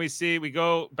 And then we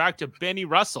go back to Benny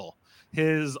Russell,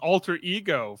 his alter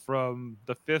ego from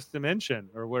the fifth dimension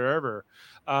or wherever.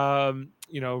 Writing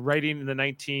in the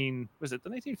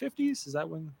 1950s? Is that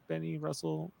when Benny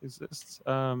Russell exists?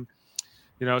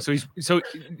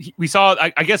 We saw,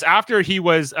 I guess after he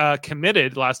was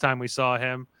committed last time we saw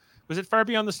him, was it Far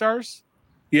Beyond the Stars?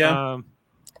 Yeah.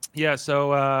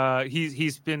 So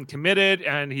he's been committed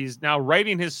and he's now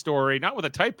writing his story, not with a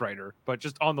typewriter, but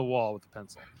just on the wall with a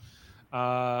pencil.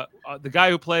 The guy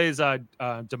who plays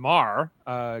Damar,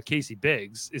 Casey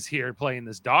Biggs, is here playing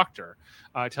this doctor,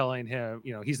 telling him,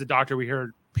 he's the doctor we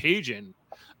heard paging,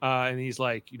 and he's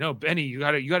like, Benny, you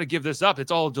gotta give this up.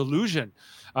 It's all a delusion.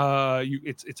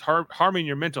 It's harming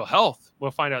your mental health.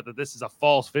 We'll find out that this is a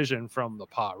false vision from the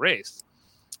Pa race,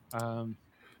 and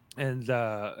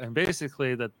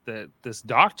basically that this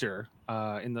doctor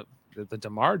the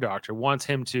Damar doctor wants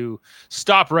him to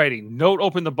stop writing, don't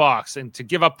open the box, and to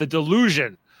give up the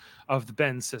delusion of the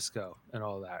Ben Sisko and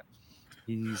all that.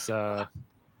 He's I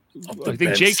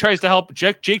think Jake tries to help.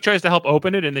 Jake tries to help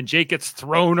open it, and then Jake gets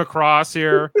thrown across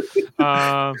here.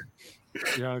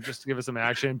 Just to give us some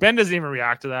action. Ben doesn't even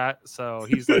react to that, so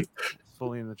he's like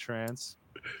fully in the trance.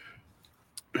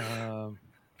 Ezra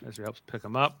helps pick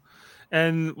him up.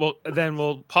 And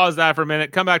we'll pause that for a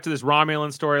minute. Come back to this Romulan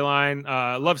storyline.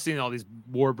 Love seeing all these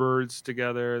warbirds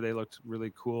together. They looked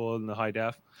really cool in the high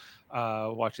def.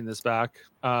 Watching this back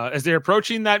as they're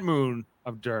approaching that moon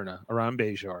of Derna around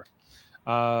Bajor,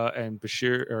 and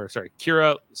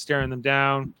Kira staring them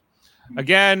down.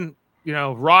 Again,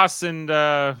 Ross and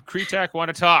Kretek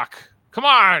want to talk. Come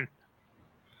on,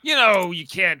 you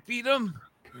can't beat them.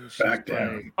 Back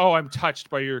down. Oh, I'm touched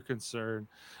by your concern.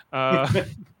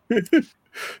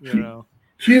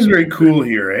 She is very cool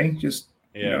here, eh? Just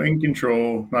in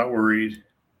control, not worried.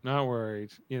 Willing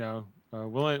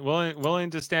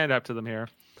to stand up to them here,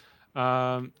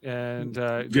 and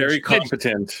very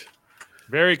competent,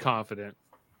 very confident.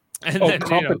 And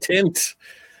competent.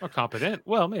 Competent.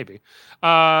 Well, maybe.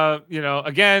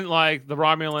 Again, like the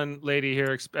Romulan lady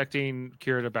here, expecting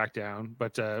Kira to back down,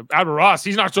 but Admiral Ross,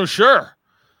 he's not so sure.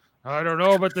 I don't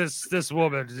know about this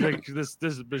woman, like this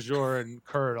Bajor and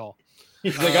Colonel.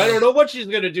 He's like, I don't know what she's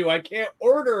gonna do. I can't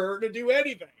order her to do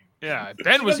anything. Yeah, if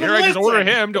Ben was here, I just order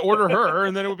him to order her,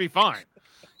 and then it would be fine.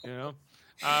 And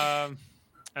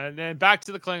then back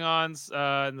to the Klingons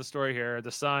in the story here.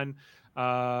 The son,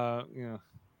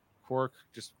 Quark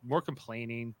just more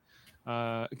complaining.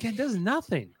 Again, does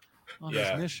nothing on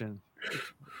this mission.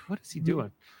 what is he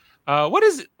doing? What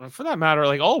is it for that matter?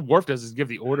 Like all Worf does is give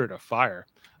the order to fire.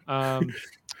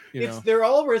 They're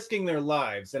all risking their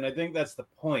lives, and I think that's the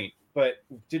point. But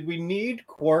did we need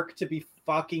Quark to be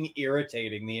fucking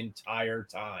irritating the entire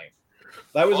time?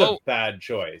 That was a bad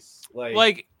choice.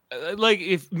 Like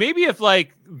if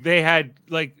they had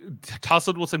like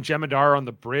tussled with some Jem'Hadar on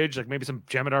the bridge, like maybe some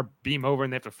Jem'Hadar beam over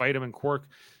and they have to fight him, and Quark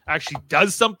actually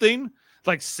does something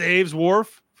like saves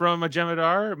Worf from a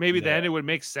Jem'Hadar. Maybe then it would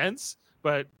make sense.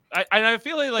 But I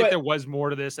feel like there was more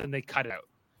to this, and they cut it out.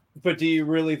 But do you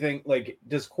really think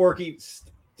does Quark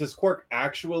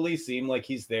actually seem like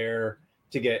he's there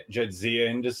to get Jadzia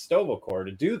into Sto-vo-kor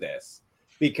to do this?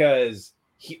 Because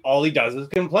all he does is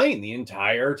complain the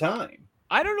entire time.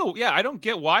 I don't know. Yeah, I don't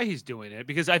get why he's doing it,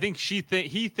 because I think he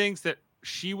thinks that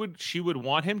she would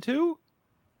want him to.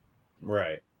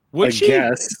 Right. Would she?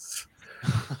 Guess.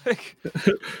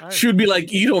 She would be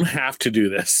like, "You don't have to do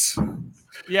this."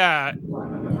 Yeah.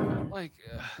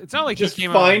 It's not like just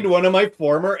find one of my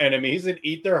former enemies and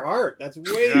eat their heart. That's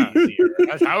way easier.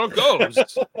 That's how it goes.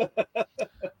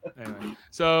 Anyway,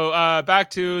 so back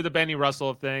to the Benny Russell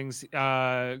of things.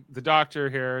 The doctor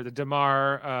here, the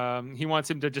Damar, he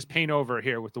wants him to just paint over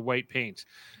here with the white paint.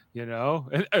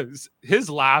 And his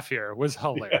laugh here was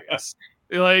hilarious.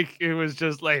 Like it was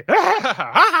just like,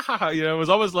 it was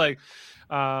almost like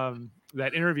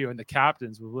that interview in The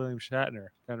Captains with William Shatner.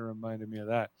 Kind of reminded me of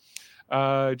that.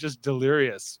 Just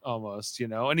delirious almost,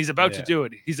 and he's about to do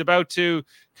it. He's about to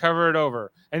cover it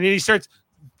over, and then he starts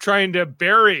trying to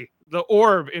bury the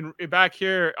orb in back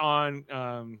here on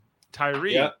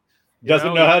Tyree. Yeah.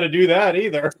 Doesn't know how to do that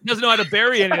either. Doesn't know how to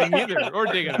bury anything either, or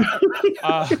dig it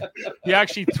up. He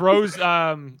actually throws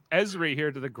Ezri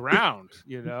here to the ground.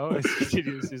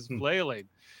 He's flailing.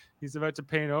 He's about to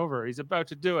paint over. He's about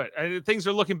to do it. And things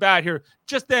are looking bad here.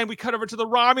 Just then, we cut over to the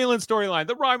Romulan storyline.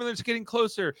 The Romulans are getting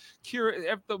closer.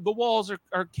 Kira, the walls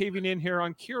are caving in here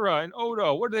on Kira and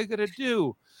Odo. What are they going to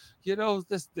do?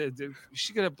 Is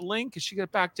she going to blink? Is she going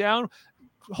to back down?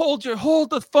 Hold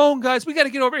the phone, guys. We got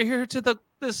to get over here to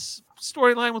this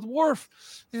storyline with Worf.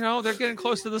 They're getting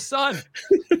close to the sun.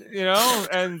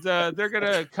 And they're going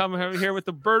to come over here with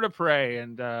the bird of prey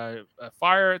and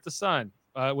fire at the sun.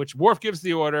 Which Worf gives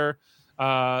the order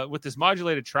with this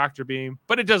modulated tractor beam,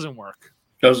 but it doesn't work.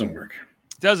 Doesn't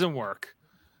work.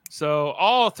 So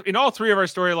in all three of our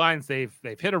storylines,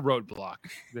 they've hit a roadblock.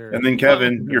 And then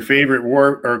Kevin, your favorite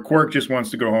Quark just wants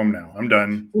to go home now. I'm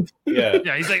done.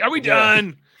 Yeah. He's like, "Are we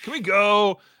done? Can we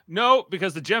go?" No,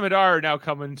 because the Jem'Hadar are now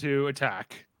coming to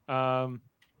attack. And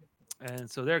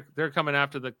so they're coming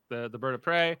after the bird of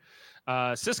prey.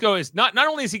 Sisko is not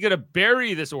only is he going to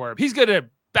bury this orb, he's going to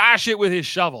bash it with his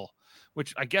shovel,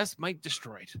 which I guess might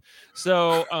destroy it.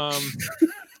 So,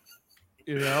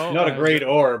 not a great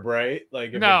orb, right?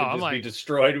 Like, if it could just be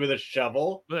destroyed with a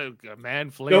shovel. A man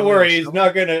fleeing. Don't worry, he's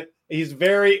not gonna. He's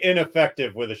very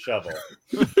ineffective with a shovel.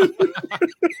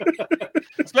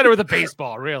 It's better with a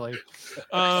baseball, really.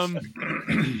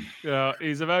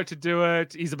 He's about to do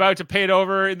it. He's about to paint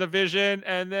over in the vision,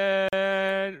 and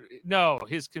then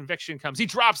his conviction comes. He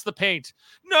drops the paint.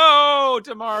 No,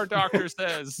 Damar Doctor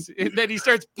says. And then he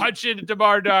starts punching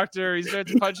Damar Doctor. He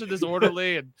starts punching this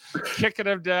orderly and kicking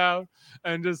him down,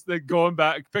 and just like going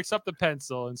back, picks up the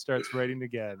pencil and starts writing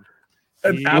again.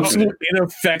 An absolute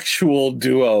ineffectual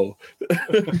duo.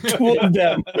 Two of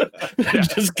them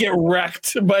just get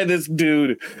wrecked by this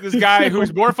dude. This guy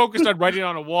who's more focused on writing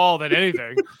on a wall than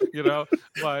anything,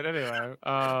 But anyway,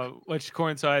 which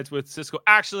coincides with Sisko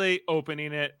actually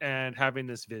opening it and having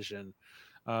this vision,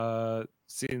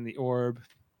 seeing the orb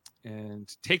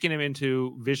and taking him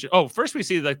into vision. Oh, first we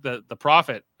see like the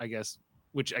prophet, I guess,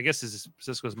 which I guess is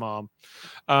Sisko's mom,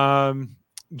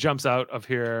 jumps out of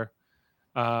here.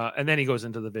 And then he goes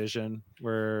into the vision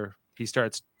where he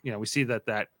starts, we see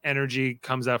that energy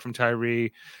comes out from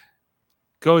Tyree,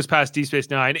 goes past Deep Space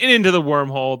Nine and into the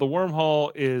wormhole. The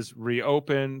wormhole is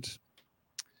reopened.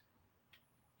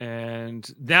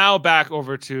 And now back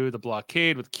over to the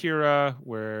blockade with Kira,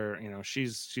 where,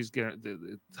 she's getting,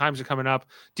 the times are coming up.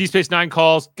 Deep Space Nine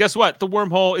calls. Guess what? The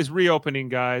wormhole is reopening,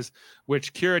 guys,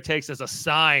 which Kira takes as a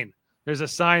sign. There's a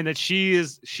sign that she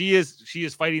is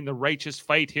fighting the righteous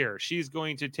fight here. She's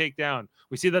going to take down.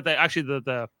 We see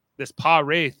that this Pa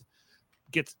Wraith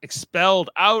gets expelled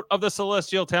out of the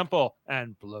Celestial Temple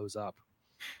and blows up.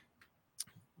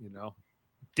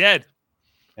 Dead.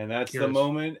 And that's the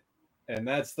moment. And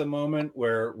that's the moment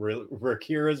where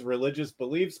Kira's religious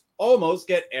beliefs almost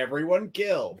get everyone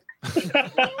killed,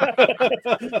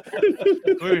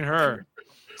 including her.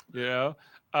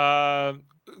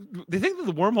 they think that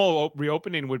the wormhole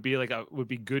reopening would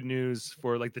be good news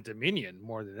for like the Dominion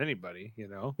more than anybody,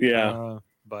 Yeah.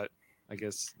 But I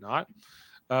guess not.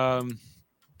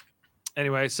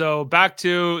 Anyway, so back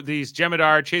to these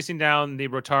Jem'Hadar chasing down the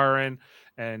Rotaran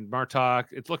and Martok.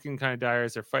 It's looking kind of dire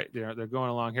as they're going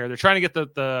along here. They're trying to get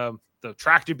the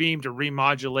tractor beam to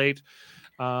remodulate,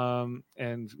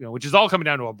 and which is all coming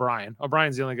down to O'Brien.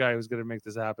 O'Brien's the only guy who's going to make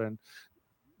this happen.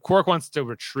 Quark wants to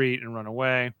retreat and run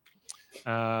away.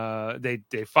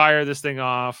 They fire this thing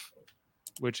off,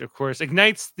 which of course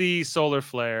ignites the solar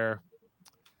flare.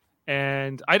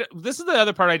 And this is the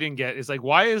other part I didn't get is like,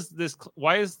 why is the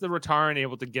Rotaran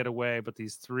able to get away, but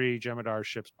these 3 Jem'Hadar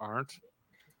ships aren't?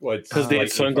 Because they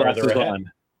had sunglasses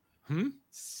on.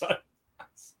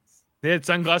 They had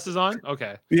sunglasses on?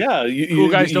 Okay. Yeah. Cool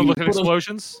guys don't look at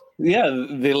explosions? Yeah,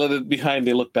 they let it behind,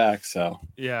 they look back, so.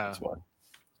 Yeah. That's why.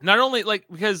 Not only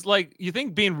because you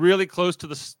think being really close to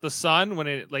the sun when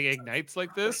it ignites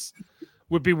like this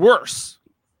would be worse,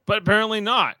 but apparently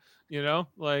not.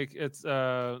 It's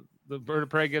the bird of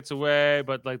prey gets away,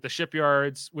 but like the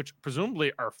shipyards, which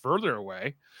presumably are further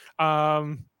away,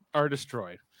 are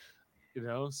destroyed.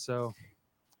 So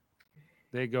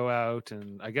they go out,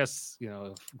 and I guess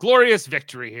glorious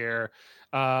victory here.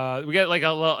 We get like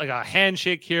a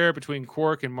handshake here between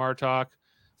Quark and Martok,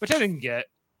 which I didn't get.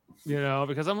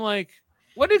 Because I'm like,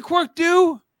 what did Quark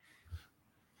do?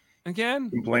 Again? He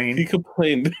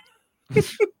complained.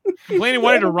 Complaining,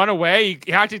 wanted to run away.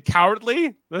 He acted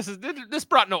cowardly. This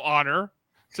brought no honor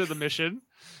to the mission.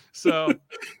 So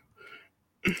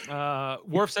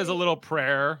Worf says a little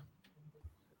prayer,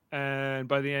 and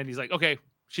by the end he's like, okay,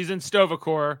 she's in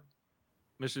Sto-vo-kor.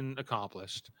 Mission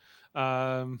accomplished.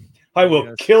 I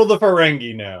will kill the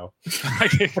Ferengi now.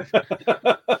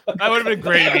 That would have been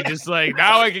great if he just like,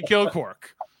 now I can kill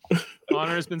Quark.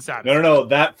 Honor has been satisfied. No,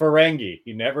 that Ferengi.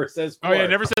 He never says Quark. Oh yeah,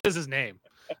 never says his name.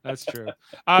 That's true.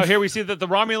 Here we see that the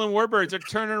Romulan warbirds are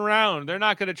turning around. They're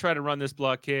not going to try to run this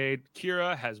blockade.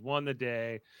 Kira has won the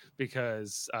day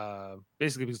because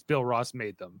Bill Ross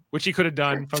made them, which he could have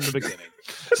done from the beginning.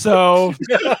 So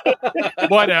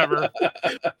whatever.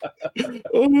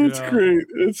 Oh, that's great.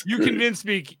 You convinced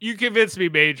me,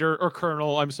 Major or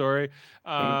Colonel. I'm sorry.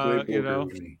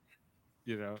 And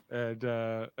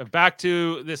back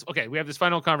to this. Okay, we have this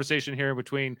final conversation here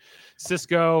between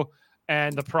Sisko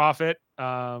and the Prophet,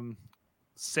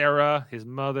 Sarah, his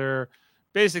mother,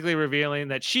 basically revealing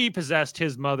that she possessed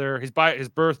his mother, his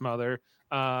birth mother,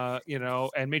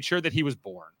 and made sure that he was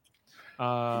born.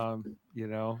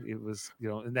 It was,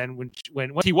 and then when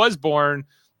he was born,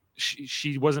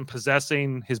 she wasn't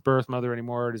possessing his birth mother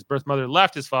anymore. His birth mother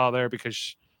left his father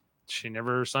because she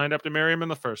never signed up to marry him in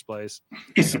the first place,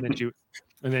 and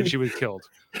then she was killed.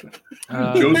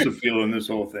 Joseph feeling this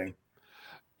whole thing.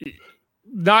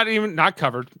 Not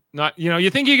covered. You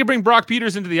think you could bring Brock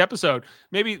Peters into the episode?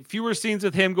 Maybe fewer scenes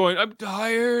with him going, I'm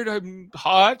tired, I'm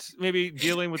hot. Maybe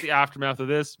dealing with the aftermath of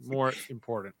this more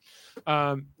important.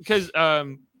 Because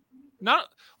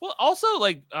also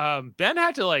like Ben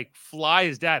had to like fly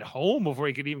his dad home before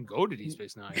he could even go to Deep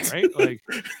Space Nine, right? Like,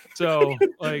 so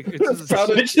like he just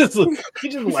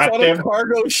left on a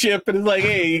cargo ship and is like,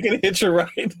 hey, you can hitch a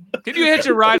ride. Can you hitch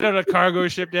a ride on a cargo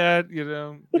ship, Dad?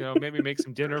 Maybe make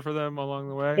some dinner for them along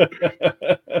the way.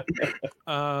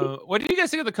 What did you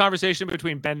guys think of the conversation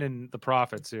between Ben and the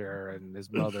Prophets here and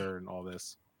his mother and all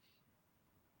this?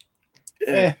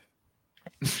 Yeah.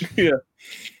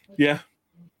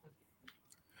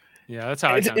 Yeah, that's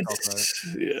how I kind of felt about it.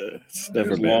 Yeah, it's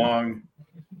never long.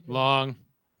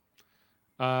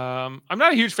 I'm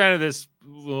not a huge fan of the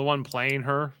one playing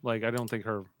her. Like, I don't think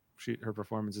her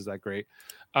performance is that great.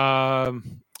 But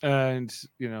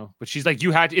she's like,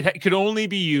 it could only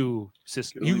be you,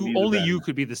 Sisko. You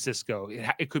could be the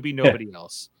Sisko. It could be nobody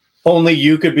else. Only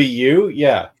you could be you?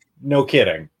 Yeah, no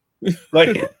kidding.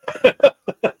 Like,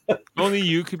 only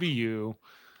you could be you.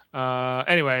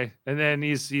 Anyway, and then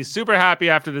he's super happy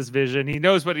after this vision. He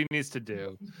knows what he needs to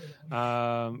do.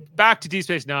 Back to Deep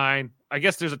Space Nine. I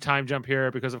guess there's a time jump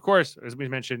here because, of course, as we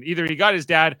mentioned, either he got his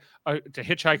dad to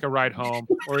hitchhike a ride home,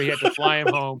 or he had to fly him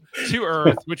home to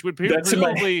Earth, which would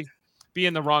presumably be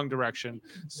in the wrong direction.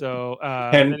 So,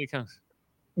 and then he comes.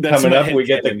 Coming up, we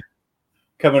get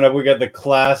the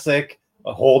classic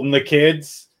holding the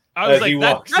kids. I was like,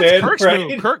 that's Kirk's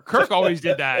move. Kirk always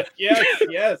did that.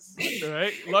 yes.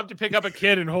 Right? Love to pick up a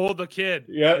kid and hold the kid.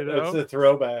 Yeah, that's a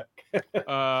throwback.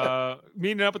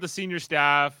 Meeting up with the senior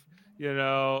staff.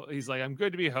 He's like, I'm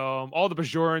good to be home. All the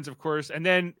Bajorans, of course. And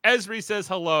then Ezri says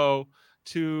hello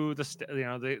to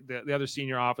the other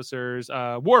senior officers.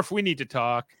 Worf, we need to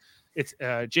talk. it's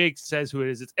Jake says who it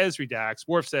is. It's Ezri Dax.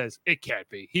 Worf says it can't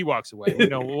be. He walks away. We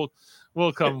know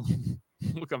we'll come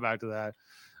back to that.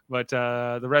 But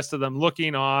the rest of them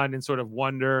looking on in sort of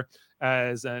wonder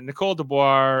as Nicole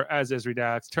Dubois as Ezri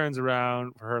Dax turns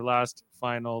around for her last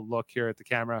final look here at the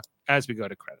camera as we go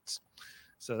to credits.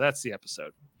 So that's the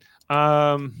episode.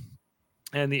 And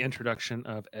the introduction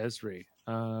of Ezri.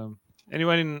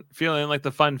 Anyone feeling like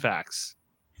the fun facts?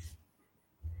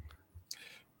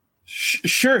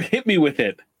 Sure, hit me with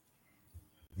it.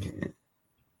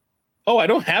 Oh, I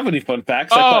don't have any fun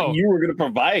facts. I thought you were going to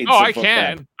provide. Oh, I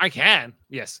can. I can.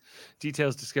 Yes.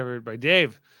 Details discovered by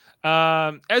Dave.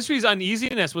 Ezri's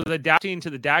uneasiness with adapting to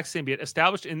the Dax symbiote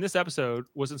established in this episode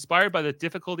was inspired by the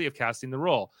difficulty of casting the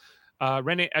role.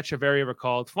 Renee Echeverria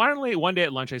recalled, finally, one day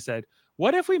at lunch, I said,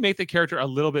 what if we make the character a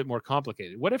little bit more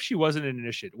complicated? What if she wasn't an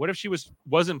initiate? What if she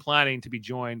wasn't planning to be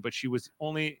joined, but she was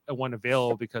only a one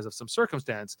available because of some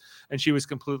circumstance, and she was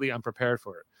completely unprepared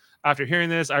for it? After hearing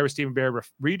this, Ira Steven Behr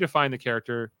redefined the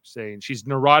character, saying she's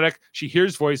neurotic, she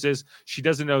hears voices, she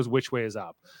doesn't know which way is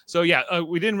up. So yeah,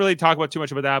 we didn't really talk about too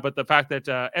much about that, but the fact that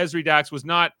Ezri Dax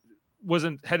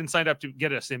hadn't signed up to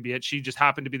get a symbiote. She just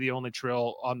happened to be the only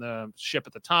Trill on the ship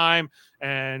at the time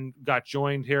and got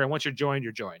joined here. And once you're joined,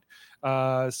 you're joined.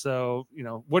 So,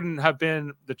 wouldn't have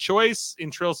been the choice in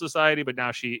Trill society, but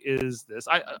now she is this.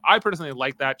 I personally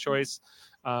like that choice.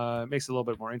 Makes it a little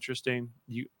bit more interesting.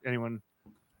 Anyone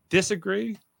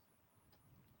disagree?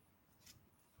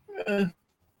 I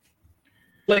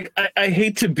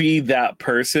hate to be that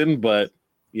person, but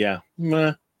yeah.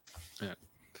 Meh.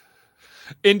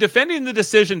 In defending the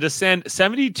decision to send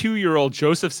 72-year-old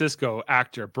Joseph Sisko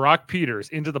actor Brock Peters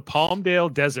into the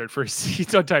Palmdale Desert for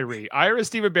scenes on Tyree, Ira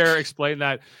Steven Behr explained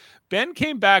that Ben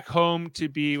came back home to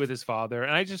be with his father,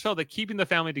 and I just felt that keeping the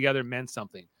family together meant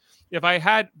something. If it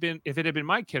had been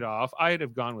my kid off, I'd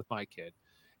have gone with my kid.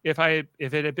 If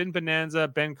it had been Bonanza,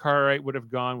 Ben Cartwright would have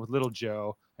gone with little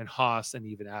Joe and Haas and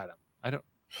even Adam.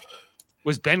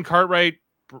 Was Ben Cartwright?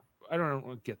 I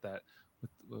don't get that.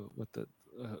 With the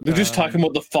they're just talking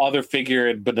about the father figure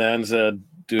in Bonanza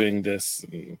doing this.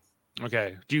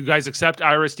 Okay. Do you guys accept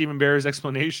Ira Steven Behr's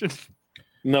explanation?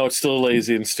 No, it's still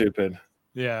lazy and stupid.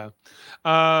 Yeah.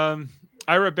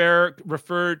 Ira Behr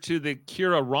referred to the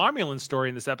Kira Romulan story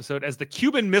in this episode as the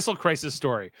Cuban Missile Crisis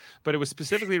story, but it was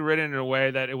specifically written in a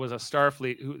way that it was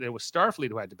Starfleet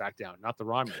who had to back down, not the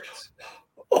Romulans.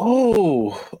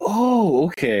 Oh,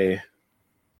 okay.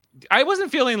 I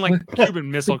wasn't feeling like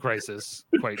Cuban Missile Crisis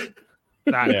quite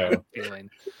that feeling.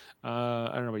 I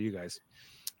don't know about you guys.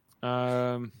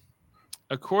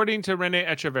 According to Renee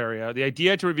Echeverria, the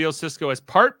idea to reveal Sisko as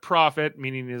part prophet,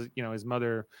 meaning his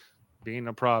mother being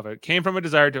a prophet, came from a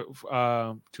desire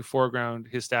to foreground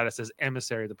his status as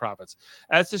emissary of the prophets.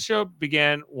 As the show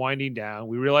began winding down,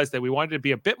 we realized that we wanted to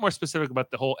be a bit more specific about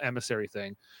the whole emissary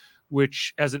thing,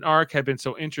 which as an arc had been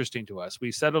so interesting to us.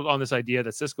 We settled on this idea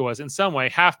that Sisko was in some way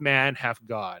half man, half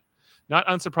God. Not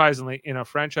unsurprisingly, in a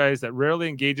franchise that rarely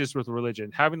engages with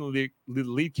religion, having the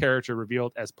lead character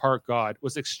revealed as part God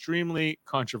was extremely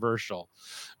controversial.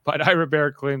 But Ira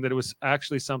Behr claimed that it was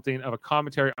actually something of a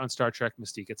commentary on Star Trek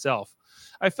mystique itself.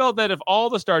 I felt that if all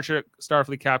the Star Trek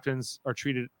Starfleet captains are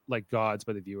treated like gods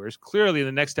by the viewers, clearly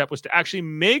the next step was to actually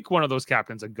make one of those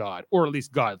captains a god, or at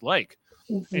least god-like.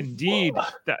 Indeed,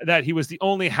 that he was the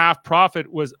only half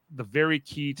prophet was the very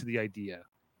key to the idea.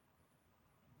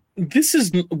 This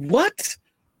is what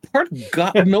part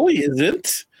God? No, he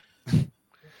isn't.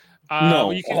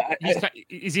 No,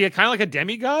 is he kind of like a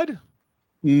demigod?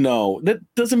 No, that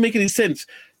doesn't make any sense.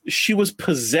 She was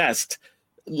possessed.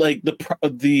 Like the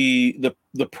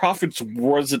prophets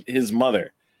wasn't his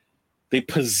mother. They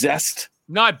possessed,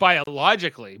 not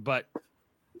biologically, but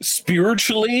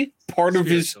spiritually. Part of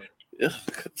his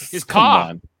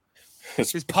paw.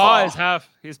 His paw is half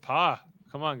his paw.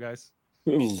 Come on, guys.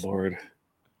 Oh, Lord.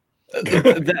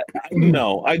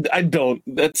 No, I don't.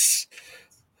 That's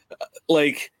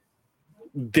like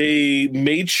they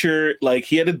made sure like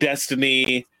he had a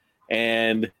destiny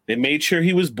and they made sure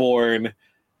he was born.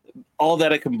 All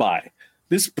that I can buy.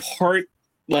 This part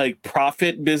like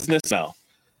profit business, no.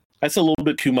 That's a little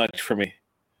bit too much for me.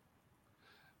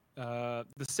 The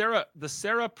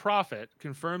Sarah Prophet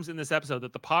confirms in this episode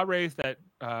that the Pa Wraith that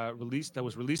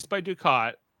was released by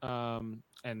Dukat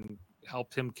and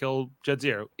helped him kill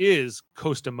Jadzia is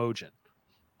Costa Mojan,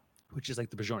 which is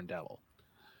like the Bajoran Devil,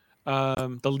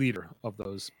 the leader of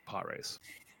those Pa Wraiths.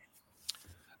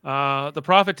 The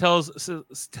Prophet tells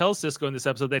Sisko in this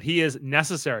episode that he is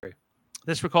necessary.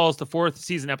 This recalls the 4th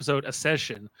season episode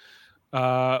Accession,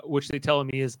 which they tell him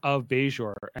he is of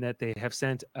Bajor, and that they have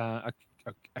sent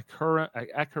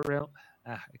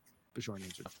Bajor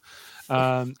names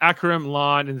are Akram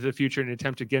Lon into the future in an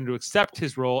attempt again to accept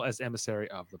his role as emissary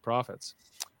of the prophets.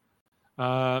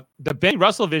 The Benny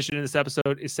Russell vision in this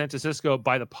episode is sent to Sisko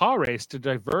by the Paw Race to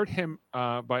divert him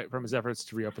from his efforts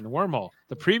to reopen the wormhole.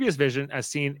 The previous vision, as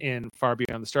seen in Far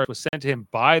Beyond the Stars, was sent to him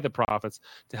by the prophets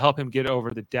to help him get over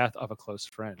the death of a close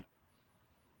friend.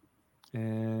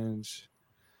 And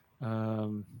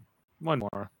one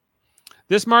more.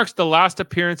 This marks the last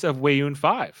appearance of Weyoun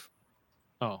 5.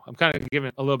 Oh, I'm kind of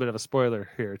giving a little bit of a spoiler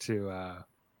here to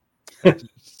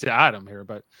Adam here,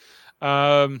 but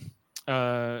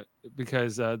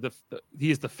because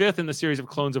he is the fifth in the series of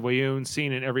clones of Weyoun,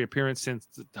 seen in every appearance since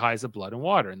the Ties of Blood and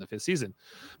Water in the 5th season.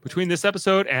 Between this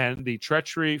episode and the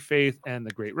Treachery, Faith, and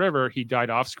the Great River, he died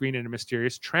off screen in a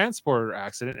mysterious transporter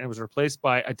accident and was replaced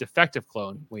by a defective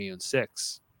clone, Weyoun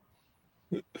 6.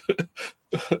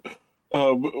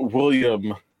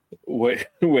 William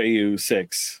Weyoun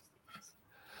 6.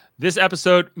 This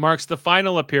episode marks the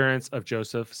final appearance of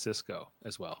Joseph Sisko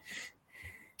as well.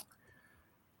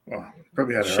 Well,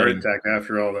 probably had a heart attack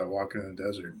after all that walking in the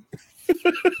desert.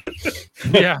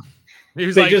 Yeah.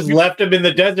 They just left him in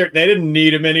the desert. They didn't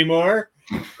need him anymore.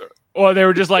 Or they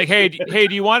were just like, hey,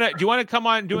 do you want to come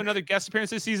on and do another guest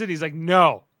appearance this season? He's like,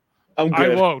 no, I'm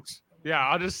good. I won't. Yeah,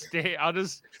 I'll just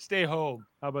stay home.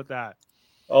 How about that?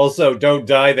 Also, don't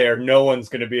die there. No one's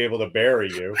going to be able to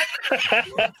bury you.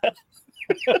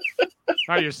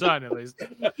 Not your son, at least.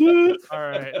 All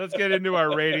right, let's get into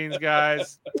our ratings,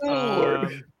 guys.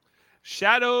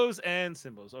 Shadows and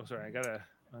symbols. Oh, sorry, I gotta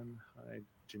unhide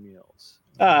Jamil's.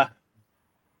 There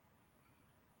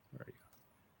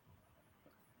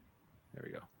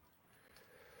we go.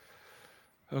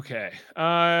 Okay.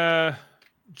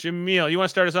 Jamil, you want to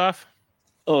start us off?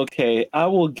 Okay, I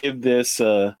will give this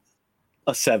a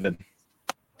 7.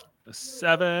 A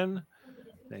 7.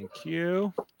 Thank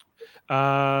you.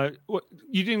 You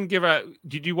didn't give a.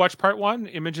 Did you watch part 1,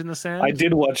 Image in the Sand? I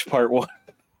did watch part 1.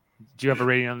 Do you have a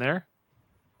rating on there?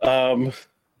 A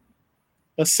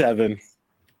 7.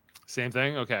 Same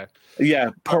thing. Okay.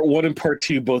 Yeah, part 1 and part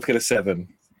 2 both get a 7.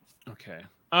 Okay.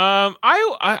 I'm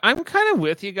kind of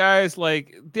with you guys.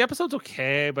 Like, the episode's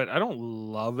okay, but I don't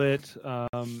love it. So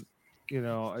I'll go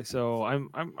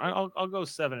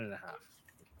 7.5.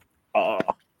 Oh.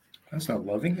 That's not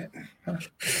loving it. Huh.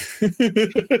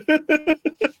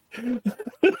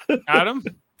 Adam?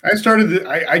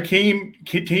 I came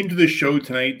to the show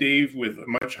tonight, Dave, with a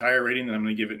much higher rating than I'm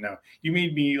going to give it now. You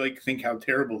made me think how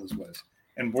terrible this was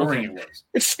and boring it was.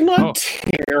 It's not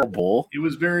terrible. It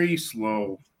was very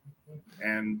slow,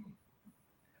 and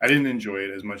I didn't enjoy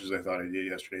it as much as I thought I did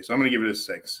yesterday. So I'm going to give it a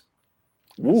 6.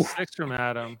 Ooh. 6 from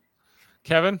Adam.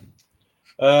 Kevin?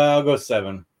 I'll go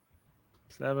 7.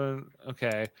 7.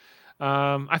 Okay.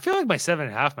 I feel like my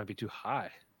 7.5 might be too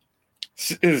high.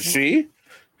 See?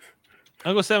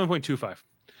 I'll go 7.25.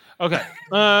 Okay.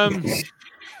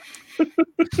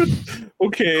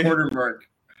 Okay.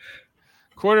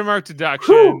 Quarter mark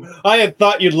deduction. Whew. I had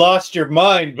thought you'd lost your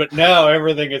mind, but now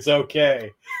everything is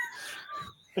okay.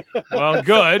 Well,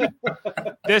 good.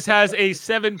 This has a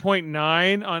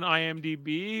 7.9 on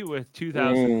IMDb with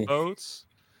 2,000 votes.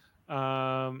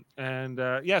 So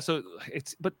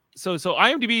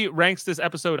IMDb ranks this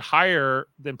episode higher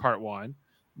than part 1,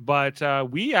 but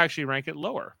we actually rank it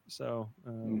lower. So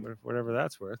whatever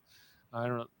that's worth. I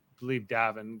don't believe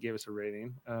Davin gave us a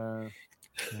rating.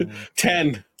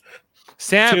 10.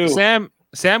 Sam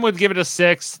would give it a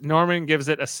 6. Norman gives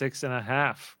it a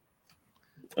 6.5.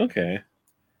 Okay.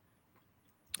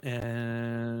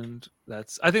 And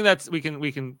I think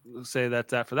we can say that's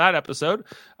that for that episode.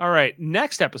 All right,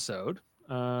 next episode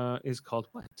is called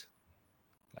what?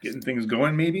 Getting things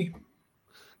going, maybe.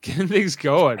 Getting things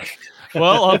going.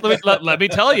 Well, let me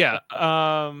tell you.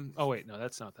 Oh wait, no,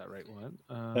 that's not that right one.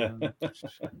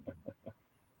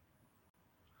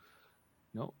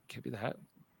 No, can't be that.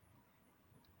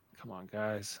 Come on,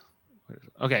 guys.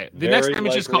 Okay, the next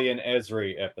image is called an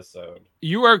Ezri episode.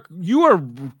 You are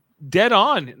dead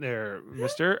on there,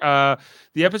 mister. The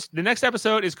next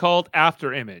episode is called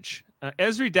After Image.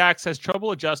 Ezri Dax has trouble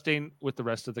adjusting with the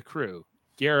rest of the crew.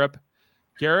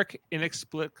 Garrick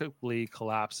inexplicably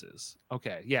collapses.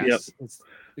 Okay, yes. Yep. It's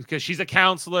because she's a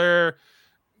counselor.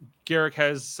 Garrick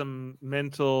has some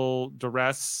mental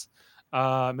health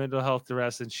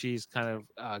duress, and she's kind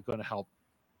of going to help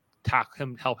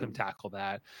him tackle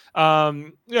that.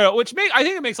 Which I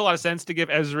think it makes a lot of sense to give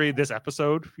Ezri this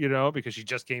episode, because she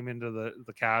just came into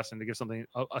the cast, and to give something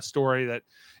a story that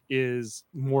is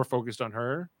more focused on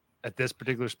her at this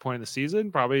particular point in the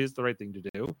season probably is the right thing to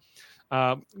do.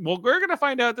 We're going to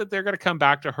find out that they're going to come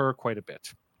back to her quite a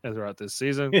bit. throughout this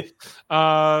season.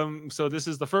 So this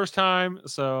is the first time.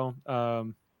 So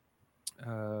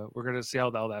we're gonna see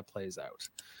how all that plays out.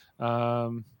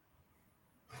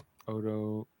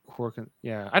 Odo Quark,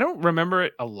 yeah, I don't remember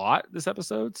it a lot this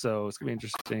episode, so it's gonna be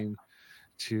interesting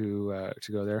to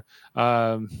go there.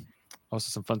 Also,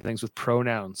 some fun things with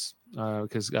pronouns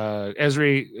because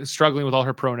Ezri is struggling with all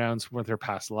her pronouns with her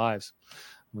past lives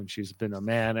when she's been a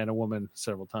man and a woman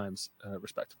several times,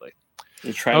 respectively.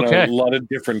 You're trying a lot of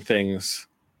different things.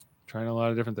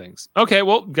 Okay,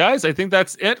 well, guys, I think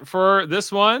that's it for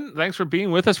this one. Thanks for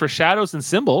being with us for Shadows and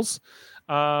Symbols.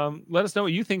 Let us know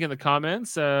what you think in the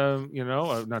comments.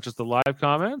 Not just the live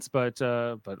comments, but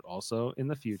also in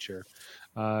the future.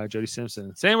 Jody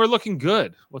Simpson saying we're looking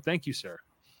good. Well, thank you, sir.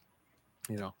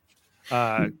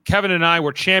 Kevin and I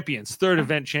were champions, third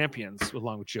event champions,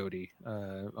 along with Jody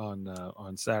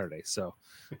on Saturday. So,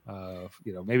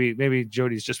 maybe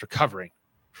Jody's just recovering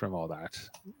from all that.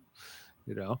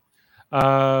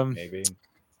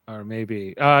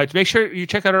 Maybe. To make sure you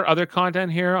check out our other content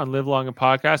here on Live Long and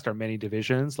Podcast, our many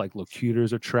divisions like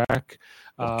Locutors of Trek,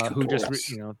 who just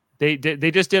they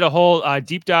just did a whole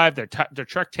deep dive. Their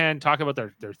Trek 10, talking about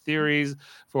their theories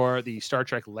for the Star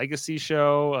Trek Legacy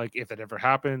show, like if it ever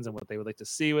happens and what they would like to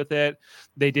see with it.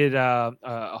 They did they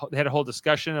had a whole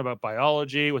discussion about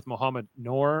biology with Mohammed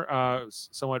Noor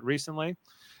somewhat recently.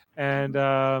 And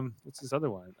what's this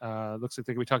other one? Looks like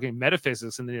they're going to be talking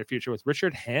metaphysics in the near future with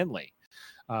Richard Hanley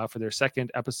for their second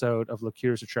episode of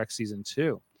Locutors of Trek Season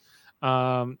 2.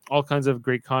 All kinds of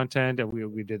great content. And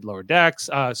we did Lower Decks.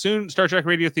 Soon, Star Trek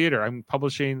Radio Theater. I'm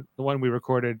publishing the one we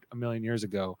recorded a million years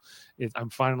ago. I'm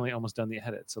finally almost done the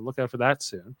edit. So look out for that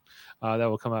soon. That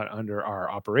will come out under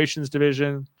our operations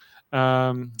division.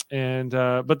 But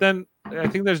then I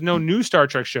think there's no new Star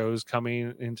Trek shows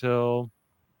coming until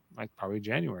probably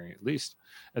January, at least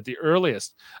at the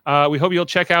earliest. We hope you'll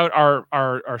check out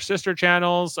our sister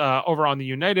channels over on the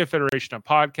United Federation of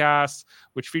Podcasts,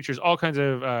 which features all kinds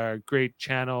of great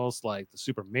channels like the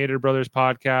Super Mater Brothers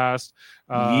podcast,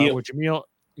 with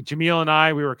Jamil and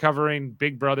I. We were covering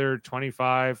Big Brother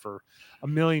 25 for a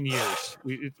million years.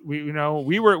 We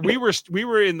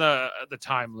were in the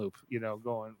time loop,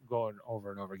 going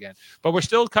over and over again. But we're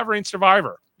still covering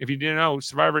Survivor. If you didn't know,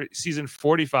 Survivor season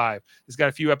 45 has got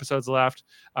a few episodes left.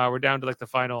 We're down to like the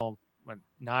final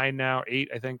 9 now,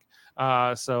 8, I think.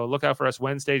 So look out for us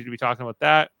Wednesday to be talking about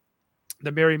that.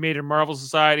 The Mary Maiden Marvel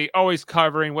Society, always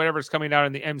covering whatever's coming out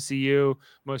in the MCU.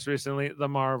 Most recently, the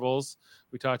Marvels.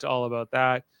 We talked all about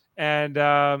that. And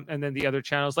then the other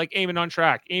channels like Eamon on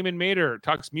Track. Eamon Mater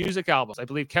talks music albums. I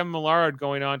believe Kevin Millard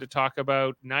going on to talk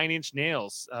about 9 Inch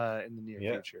Nails in the near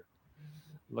future.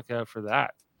 Look out for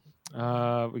that.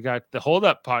 We got the Hold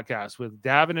Up podcast with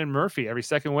Davin and Murphy every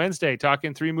second Wednesday,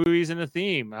 talking 3 movies and a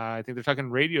theme. I think they're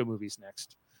talking radio movies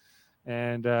next.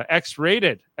 And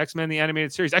X-Rated, X-Men the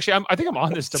Animated Series. Actually, I think I'm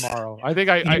on this tomorrow. I think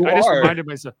I just reminded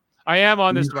myself. I am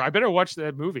on this tomorrow. I better watch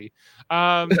that movie.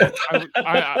 I'll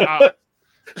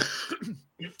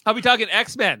be talking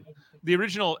X-Men, the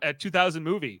original 2000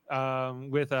 movie,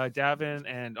 with Davin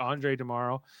and Andre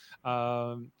tomorrow.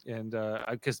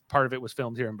 Because part of it was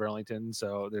filmed here in Burlington,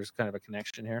 so there's kind of a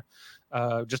connection here,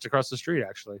 just across the street,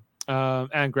 actually.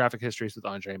 And Graphic Histories with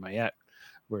Andre Mayette,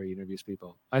 where he interviews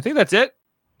people. I think that's it,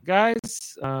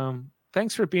 guys.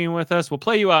 Thanks for being with us. We'll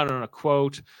play you out on a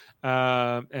quote,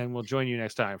 and we'll join you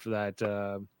next time for that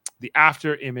the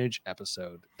After Image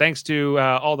episode. Thanks to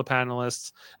all the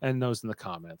panelists and those in the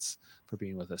comments for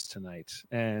being with us tonight.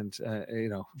 And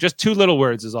just 2 little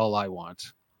words is all I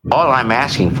want. All I'm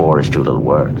asking for is 2 little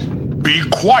words. Be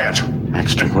quiet!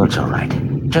 That's 2 words, all right.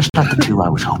 Just not the 2 I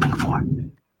was hoping for.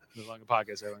 The Longer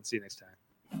Podcast, everyone. See you next time.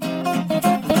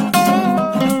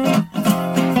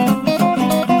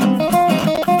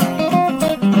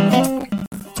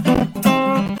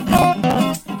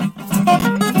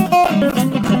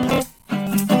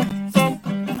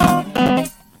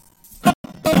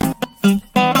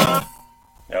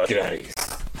 Now let's get out of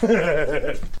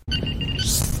here.